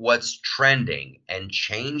changing what's trending and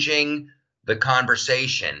changing the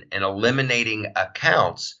conversation and eliminating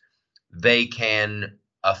accounts, they can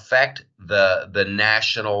affect the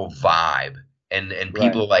national vibe. And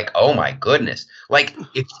people are like, oh my goodness. Like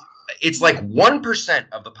it's like 1%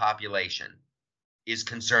 of the population is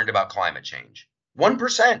concerned about climate change.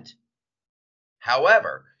 1%.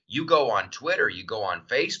 However, you go on Twitter, you go on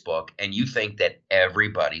Facebook, and you think that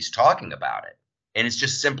everybody's talking about it. And it's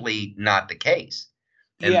just simply not the case.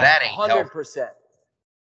 And Yeah, that ain't 100%.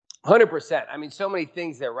 100%. I mean, so many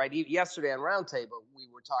things there, right? Yesterday on Roundtable, we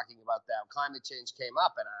were talking about that. Climate change came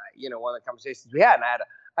up, and one of the conversations we had, and I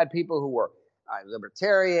had people who were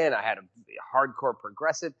libertarian, I had a hardcore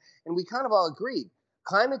progressive, and we kind of all agreed.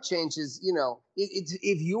 Climate change is, it's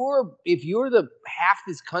if you're the half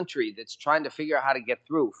this country that's trying to figure out how to get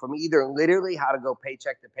through from either literally how to go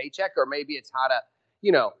paycheck to paycheck, or maybe it's how to,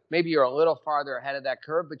 maybe you're a little farther ahead of that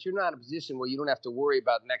curve, but you're not in a position where you don't have to worry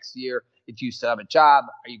about next year if you still have a job.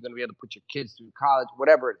 Are you going to be able to put your kids through college?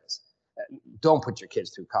 Whatever it is. Don't put your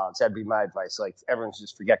kids through college. That'd be my advice. Like, everyone should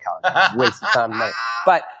just forget college. It's a waste of time and money.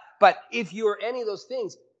 But if you're any of those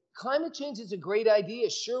things, climate change is a great idea.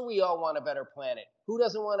 Sure, we all want a better planet. Who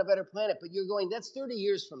doesn't want a better planet? But you're going, that's 30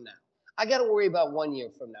 years from now. I got to worry about 1 year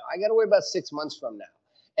from now. I got to worry about 6 months from now.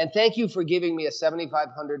 And thank you for giving me a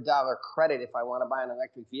 $7,500 credit if I want to buy an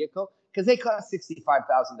electric vehicle, because they cost $65,000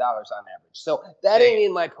 on average. So that ain't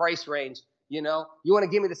in my price range. You want to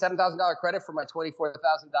give me the $7,000 credit for my $24,000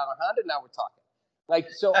 Honda? Now we're talking. Like,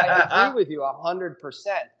 so I agree with you 100%.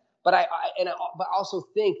 But I also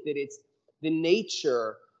think that it's the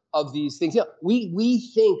nature of these things.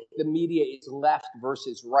 We think the media is left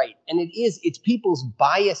versus right, and it's people's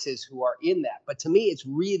biases who are in that. But to me, it's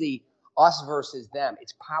really us versus them.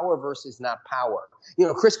 It's power versus not power.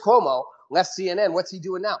 Chris Cuomo left CNN. What's he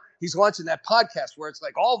doing now? He's launching that podcast where it's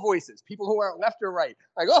like all voices, people who aren't left or right.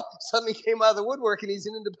 Like, suddenly came out of the woodwork and he's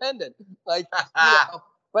an independent. Like,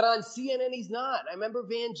 but on CNN, he's not. I remember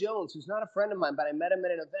Van Jones, who's not a friend of mine, but I met him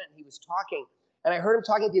at an event. He was talking, and I heard him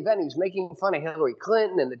talking at the event. He was making fun of Hillary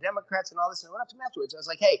Clinton and the Democrats and all this. And I went up to him afterwards. I was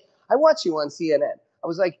like, hey, I watch you on CNN. I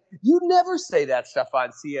was like, you never say that stuff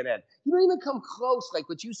on CNN. You don't even come close. Like,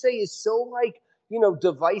 what you say is so,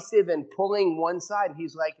 divisive and pulling one side. And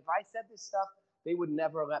he's like, if I said this stuff, they would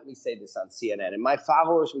never let me say this on CNN, and my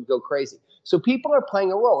followers would go crazy. So people are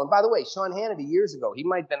playing a role. And by the way, Sean Hannity years ago, he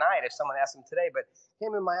might deny it if someone asked him today, but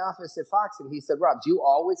him in my office at Fox, and he said, Rob, do you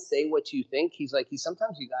always say what you think? He's like,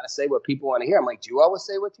 sometimes you got to say what people want to hear. I'm like, do you always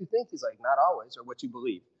say what you think? He's like, not always, or what you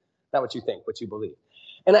believe. Not what you think, what you believe.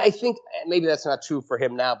 And I think maybe that's not true for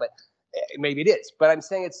him now, but maybe it is. But I'm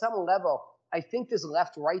saying at some level, I think this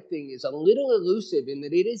left-right thing is a little elusive in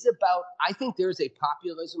that it is about, I think there's a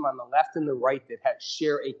populism on the left and the right that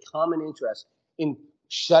share a common interest in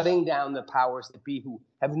shutting down the powers that be, who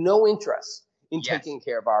have no interest in taking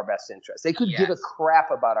care of our best interests. They could give a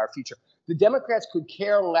crap about our future. The Democrats could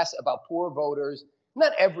care less about poor voters,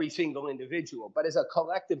 not every single individual, but as a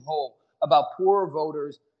collective whole, about poorer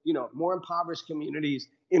voters, more impoverished communities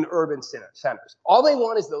in urban centers. All they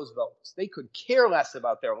want is those votes. They could care less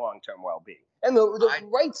about their long-term well-being. And the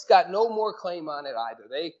right's got no more claim on it either.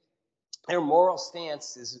 Their moral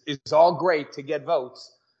stance is all great to get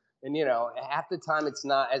votes. And, half the time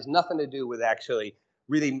has nothing to do with actually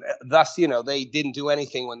really, thus, they didn't do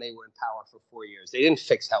anything when they were in power for 4 years. They didn't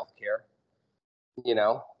fix healthcare,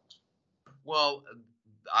 Well,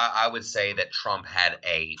 I would say that Trump had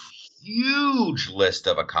a huge list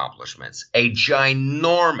of accomplishments, a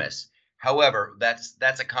ginormous. However, that's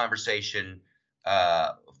a conversation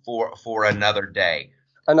for another day.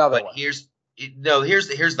 But one. Here's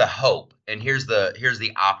the hope, and here's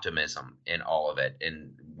the optimism in all of it.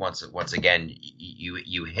 And once again,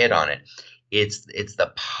 you hit on it. It's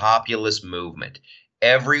the populist movement.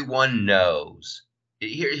 Everyone knows.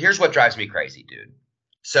 Here's what drives me crazy, dude.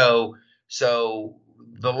 So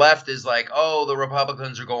the left is like, oh, the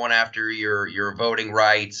Republicans are going after your voting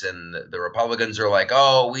rights, and the Republicans are like,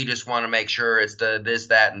 oh, we just want to make sure it's this,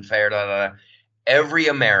 that, and fair. Da, da, da. Every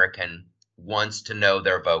American wants to know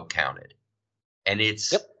their vote counted, and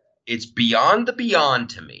it's beyond the beyond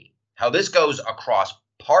to me how this goes across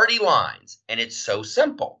party lines, and it's so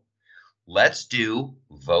simple. Let's do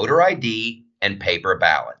voter ID and paper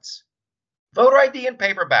ballots. Voter ID and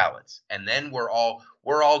paper ballots, and then we're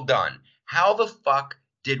all done. How the fuck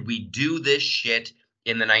did we do this shit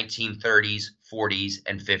in the 1930s, 40s,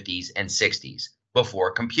 and 50s, and 60s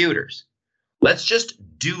before computers? Let's just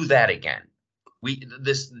do that again.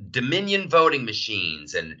 This Dominion voting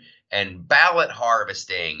machines and ballot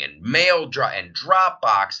harvesting and and drop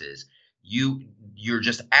boxes. You're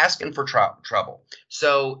just asking for trouble.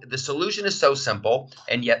 So the solution is so simple,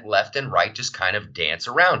 and yet left and right just kind of dance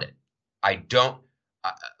around it. I don't.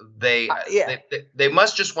 They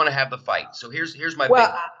must just want to have the fight. So here's my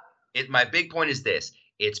my big point is this: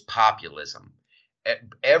 it's populism.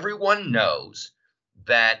 Everyone knows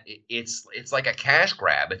that it's like a cash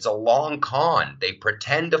grab. It's a long con. They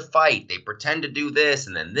pretend to fight. They pretend to do this,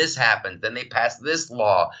 and then this happens. Then they pass this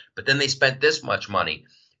law, but then they spent this much money.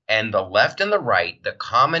 And the left and the right, the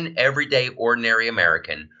common, everyday, ordinary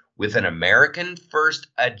American with an American first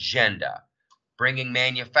agenda, bringing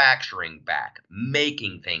manufacturing back,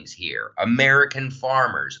 making things here, American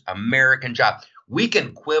farmers, American jobs. We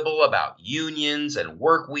can quibble about unions and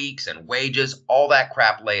work weeks and wages, all that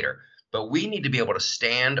crap later. But we need to be able to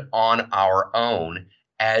stand on our own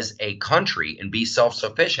as a country and be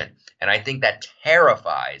self-sufficient. And I think that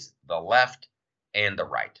terrifies the left and the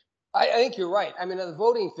right. I think you're right. I mean, the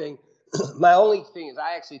voting thing, my only thing is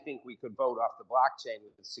I actually think we could vote off the blockchain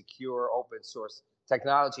with secure open source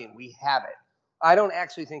technology, and we have it. I don't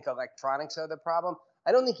actually think electronics are the problem.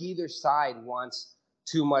 I don't think either side wants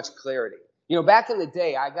too much clarity. You know, back in the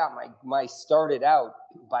day, I got my started out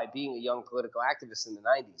by being a young political activist in the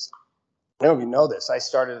 90s. I don't even know this. I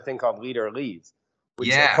started a thing called Lead or Leave,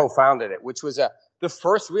 which I co-founded it, which was the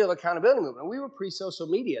first real accountability movement. We were pre-social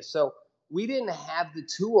media, so we didn't have the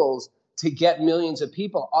tools to get millions of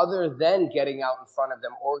people other than getting out in front of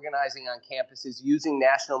them, organizing on campuses, using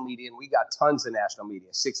national media. And we got tons of national media,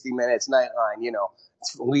 60 Minutes, Nightline, you know,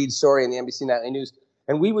 lead story in the NBC Nightly News.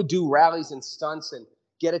 And we would do rallies and stunts and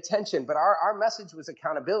get attention. But our message was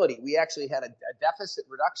accountability. We actually had a deficit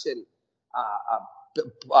reduction.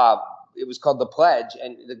 It was called the Pledge.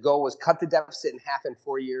 And the goal was cut the deficit in half in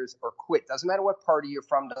 4 years or quit. Doesn't matter what party you're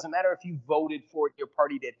from. Doesn't matter if you voted for it, your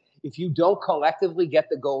party did. If you don't collectively get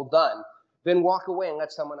the goal done, then walk away and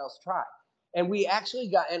let someone else try. And we actually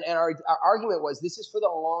got, and our argument was, this is for the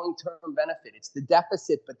long-term benefit. It's the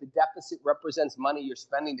deficit, but the deficit represents money you're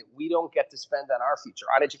spending that we don't get to spend on our future,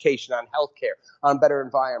 on education, on healthcare, on better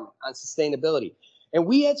environment, on sustainability. And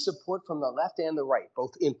we had support from the left and the right,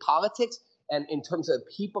 both in politics and in terms of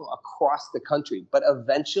people across the country. But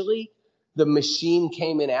eventually, the machine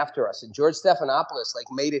came in after us. And George Stephanopoulos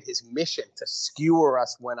made it his mission to skewer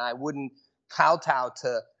us when I wouldn't kowtow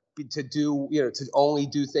to do, to only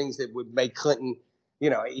do things that would make Clinton,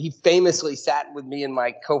 he famously sat with me and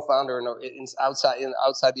my co-founder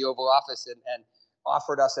outside the Oval Office and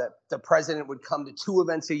offered us the president would come to 2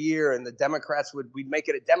 events a year and the Democrats we'd make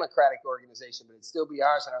it a Democratic organization, but it'd still be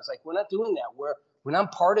ours. And I was like, we're not doing that. We're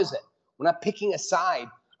not partisan. We're not picking a side.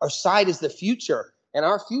 Our side is the future. And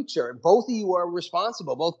our future, and both of you are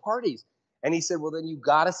responsible, both parties. And he said, well, then you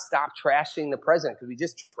got to stop trashing the president, because we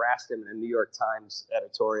just trashed him in a New York Times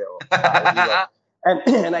editorial.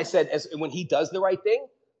 And I said, when he does the right thing,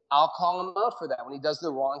 I'll call him out for that. When he does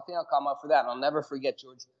the wrong thing, I'll call him out for that. And I'll never forget,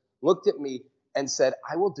 George looked at me and said,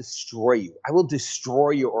 I will destroy you. I will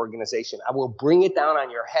destroy your organization. I will bring it down on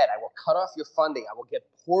your head. I will cut off your funding. I will get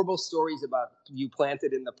horrible stories about you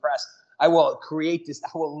planted in the press. I will create this. I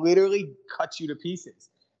will literally cut you to pieces.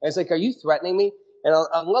 And it's like, are you threatening me? And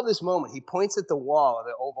I love this moment. He points at the wall of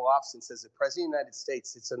the Oval Office and says, the President of the United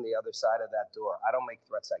States sits on the other side of that door. I don't make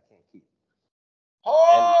threats I can't keep.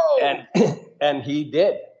 Oh! And he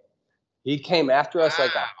did. He came after us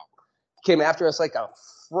like a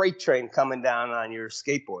freight train coming down on your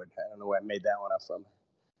skateboard. I don't know where I made that one up from.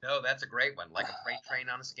 No, that's a great one. Like a freight train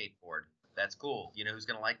on a skateboard. That's cool. You know who's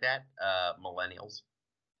going to like that? Millennials.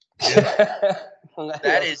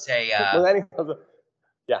 That is millennials.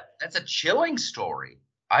 Yeah, that's a chilling story.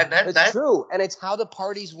 That's true, and it's how the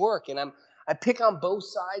parties work. And I pick on both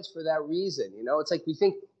sides for that reason. It's like we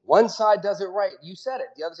think one side does it right. You said it.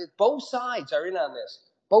 The other side. Both sides are in on this.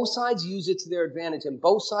 Both sides use it to their advantage, and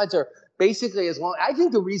both sides are basically I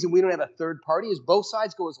think the reason we don't have a third party is both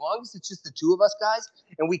sides go, as long as it's just the two of us guys,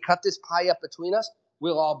 and we cut this pie up between us,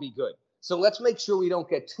 we'll all be good. So let's make sure we don't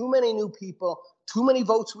get too many new people, too many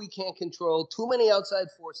votes we can't control, too many outside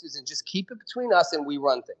forces, and just keep it between us and we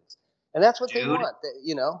run things. And that's what they want,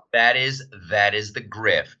 That is the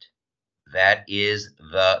grift. That is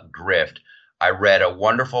the grift. I read a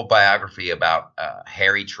wonderful biography about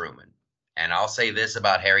Harry Truman. And I'll say this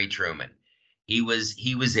about Harry Truman. He was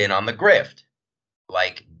in on the grift,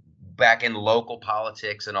 like back in local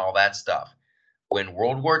politics and all that stuff. When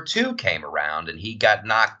World War II came around and he got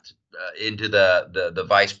knocked into the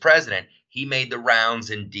vice president, he made the rounds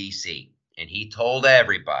in D.C. and he told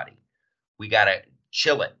everybody, we got to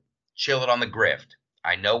chill it on the grift.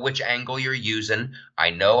 I know which angle you're using. I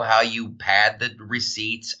know how you pad the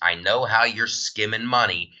receipts. I know how you're skimming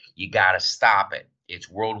money. You got to stop it. It's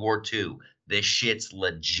World War II. This shit's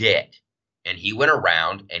legit. And he went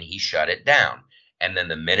around and he shut it down. And then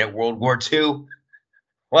the minute World War II,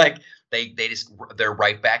 they're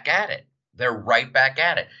right back at it. They're right back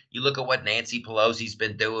at it. You look at what Nancy Pelosi's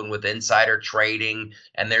been doing with insider trading,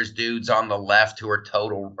 and there's dudes on the left who are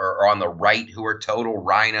or on the right who are total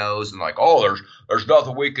rhinos and there's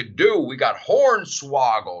nothing we could do. We got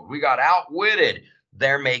hornswoggled. We got outwitted.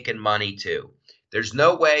 They're making money too. There's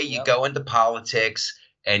no way you go into politics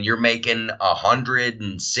and you're making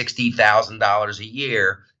 $160,000 a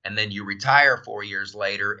year, and then you retire 4 years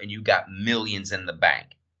later and you got millions in the bank,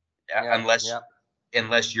 unless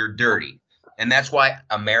you're dirty. And that's why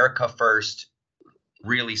America First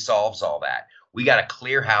really solves all that. We got a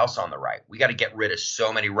clear house on the right. We got to get rid of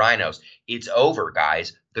so many rhinos. It's over,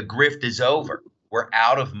 guys. The grift is over. We're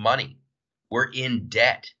out of money. We're in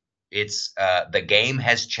debt. It's the game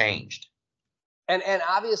has changed. And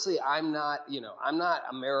obviously, I'm not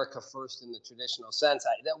America First in the traditional sense.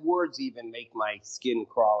 That words even make my skin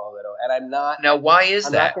crawl a little. And I'm not. Now, why is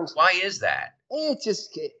that? Why is that?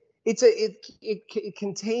 It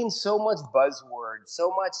contains so much buzzword,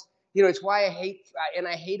 so much. It's why I hate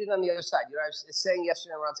it on the other side. I was saying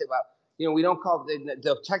yesterday on Roundtable about, we don't call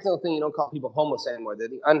the technical thing. You don't call people homeless anymore. They're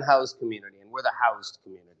the unhoused community, and we're the housed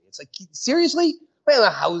community. It's like, seriously, we're the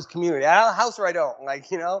housed community. I have a house or I don't.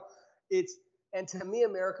 It's. And to me,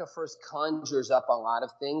 America First conjures up a lot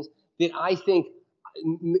of things that I think,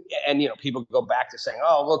 and people go back to saying,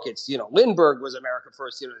 oh, look, it's Lindbergh was America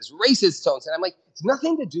First. There's racist tones, and I'm like, it's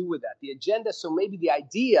nothing to do with that. The agenda. So maybe the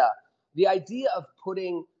idea of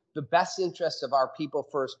putting the best interests of our people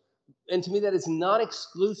first, and to me, that is not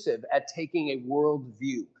exclusive at taking a world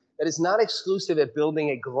view. That is not exclusive at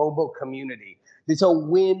building a global community. It's a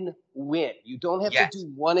win-win. You don't have to do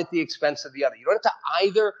one at the expense of the other. You don't have to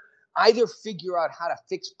either figure out how to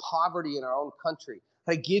fix poverty in our own country,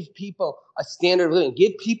 how to give people a standard of living,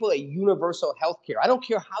 give people a universal health care. I don't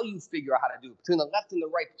care how you figure out how to do it, between the left and the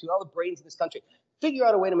right, between all the brains in this country. Figure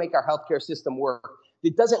out a way to make our healthcare system work.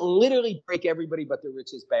 It doesn't literally break everybody but the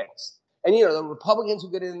richest banks. And, the Republicans who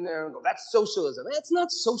get in there and go, that's socialism. That's not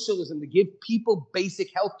socialism to give people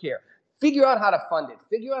basic health care. Figure out how to fund it.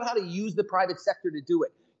 Figure out how to use the private sector to do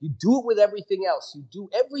it. You do it with everything else. You do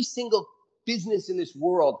every single business in this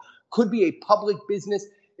world could be a public business.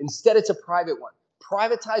 Instead, it's a private one.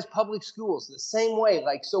 Privatize public schools the same way.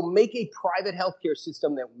 So make a private healthcare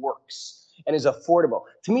system that works and is affordable.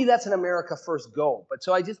 To me, that's an America First goal. But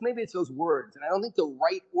so maybe it's those words. And I don't think the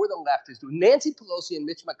right or the left is doing. Nancy Pelosi and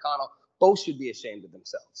Mitch McConnell both should be ashamed of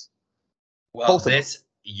themselves. Well,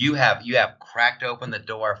 you have cracked open the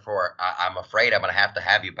door for, I'm afraid I'm going to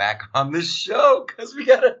have you back on this show, because we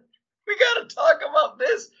gotta talk about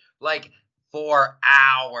this. For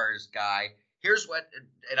hours, guy. Here's what,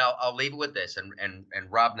 and I'll leave it with this. And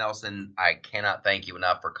Rob Nelson, I cannot thank you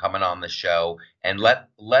enough for coming on the show, and let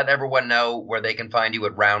everyone know where they can find you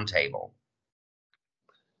at Roundtable.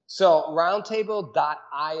 So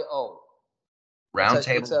roundtable.io.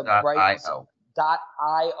 Roundtable.io.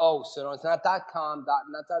 .io. So it's not .com, not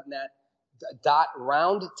 .net.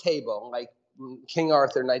 .roundtable, like King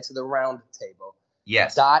Arthur, Knights of the Round Table.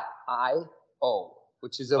 Yes. .io.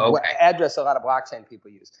 Which is an address a lot of blockchain people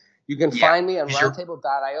use. You can find me on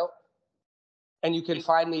roundtable.io, and you can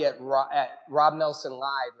find me at Rob Nelson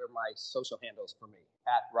Live, or my social handles for me,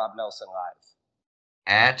 at Rob Nelson Live.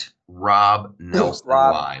 At Rob Nelson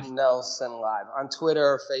Live. Rob Nelson Live. On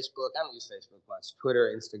Twitter, Facebook. I don't use Facebook much.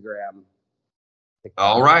 Twitter, Instagram, TikTok.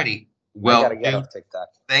 All righty. Well, I gotta get off TikTok.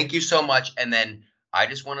 Thank you so much. And then I'm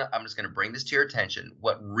just going to bring this to your attention.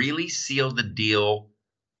 What really sealed the deal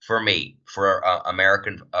for me, for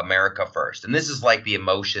America First, and this is like the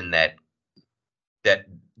emotion that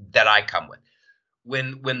I come with,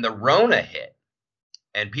 when the Rona hit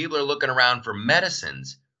and people are looking around for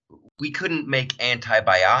medicines, we couldn't make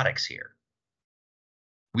antibiotics here.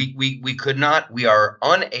 We could not. We are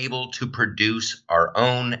unable to produce our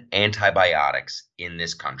own antibiotics in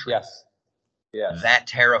this country. Yes. That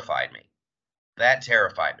terrified me. That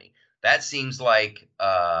seems like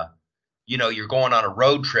you're going on a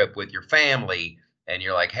road trip with your family and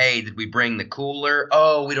you're like, hey, did we bring the cooler?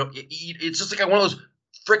 Oh, we don't. It's just like one of those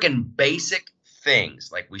freaking basic things.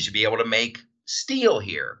 Like, we should be able to make steel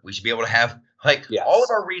here. We should be able to have all of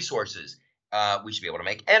our resources. We should be able to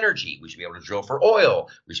make energy. We should be able to drill for oil.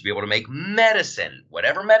 We should be able to make medicine.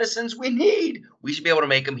 Whatever medicines we need, we should be able to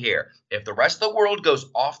make them here. If the rest of the world goes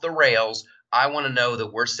off the rails, I want to know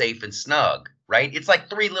that we're safe and snug, right? It's like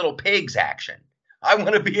Three Little Pigs action. I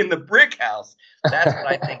want to be in the brick house. That's what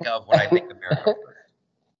I think of when I think of America First.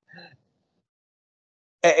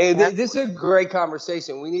 This is a great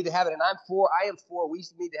conversation. We need to have it. And I am for, we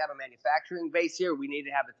need to have a manufacturing base here. We need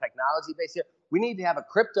to have a technology base here. We need to have a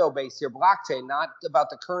crypto base here, blockchain, not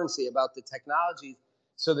about the currency, about the technologies,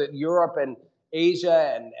 so that Europe and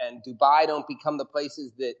Asia and Dubai don't become the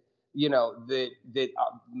places that, that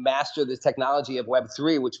master the technology of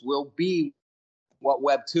Web3, which will be what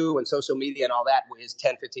Web 2 and social media and all that is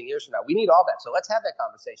 10, 15 years from now. We need all that. So let's have that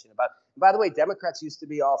conversation about, by the way, Democrats used to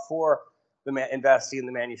be all for investing in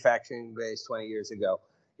the manufacturing base 20 years ago.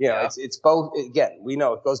 It's both. Again, we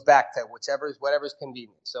know it goes back to whatever's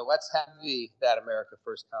convenient. So let's have that America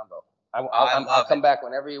First combo. I'll come back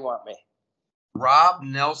whenever you want me. Rob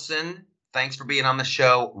Nelson, thanks for being on the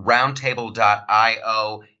show.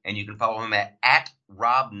 Roundtable.io, and you can follow him at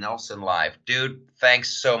Rob Nelson Live. Dude, thanks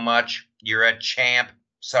so much. You're a champ.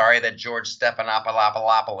 Sorry that George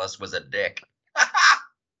Stephanopoulos was a dick.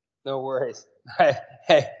 No worries. Hey,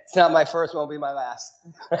 it's not my first, won't be my last.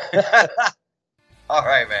 All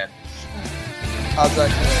right, man. I'll talk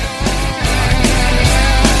to you later.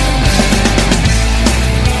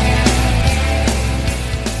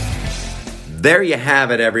 There you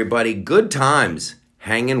have it, everybody. Good times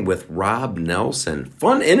hanging with Rob Nelson.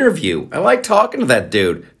 Fun interview. I like talking to that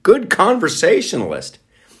dude. Good conversationalist.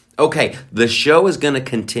 Okay, the show is going to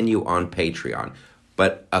continue on Patreon,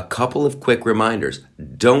 but a couple of quick reminders.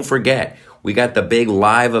 Don't forget, we got the big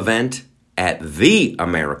live event at the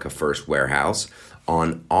America First Warehouse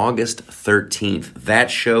on August 13th.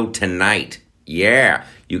 That show tonight. Yeah,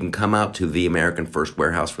 you can come out to the American First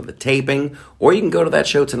Warehouse for the taping, or you can go to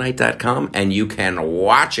thatshowtonight.com and you can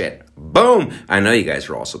watch it. Boom! I know you guys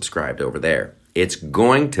are all subscribed over there. It's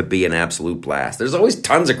going to be an absolute blast. There's always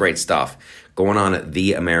tons of great stuff going on at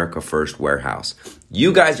the America First Warehouse.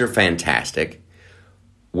 You guys are fantastic.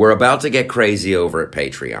 We're about to get crazy over at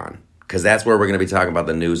Patreon, because that's where we're going to be talking about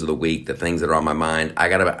the news of the week, the things that are on my mind. I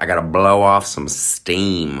gotta blow off some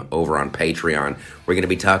steam over on Patreon. We're going to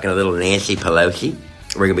be talking a little Nancy Pelosi.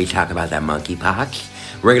 We're going to be talking about that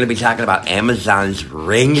monkeypox. We're going to be talking about Amazon's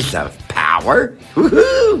Rings of Power.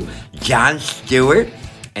 Woohoo! Jon Stewart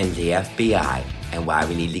and the FBI, and why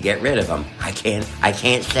we need to get rid of them. I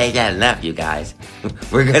can't say that enough, you guys.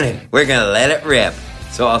 We're gonna let it rip.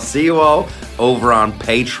 So I'll see you all over on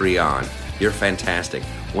Patreon. You're fantastic.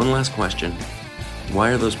 One last question.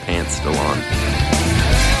 Why are those pants still on?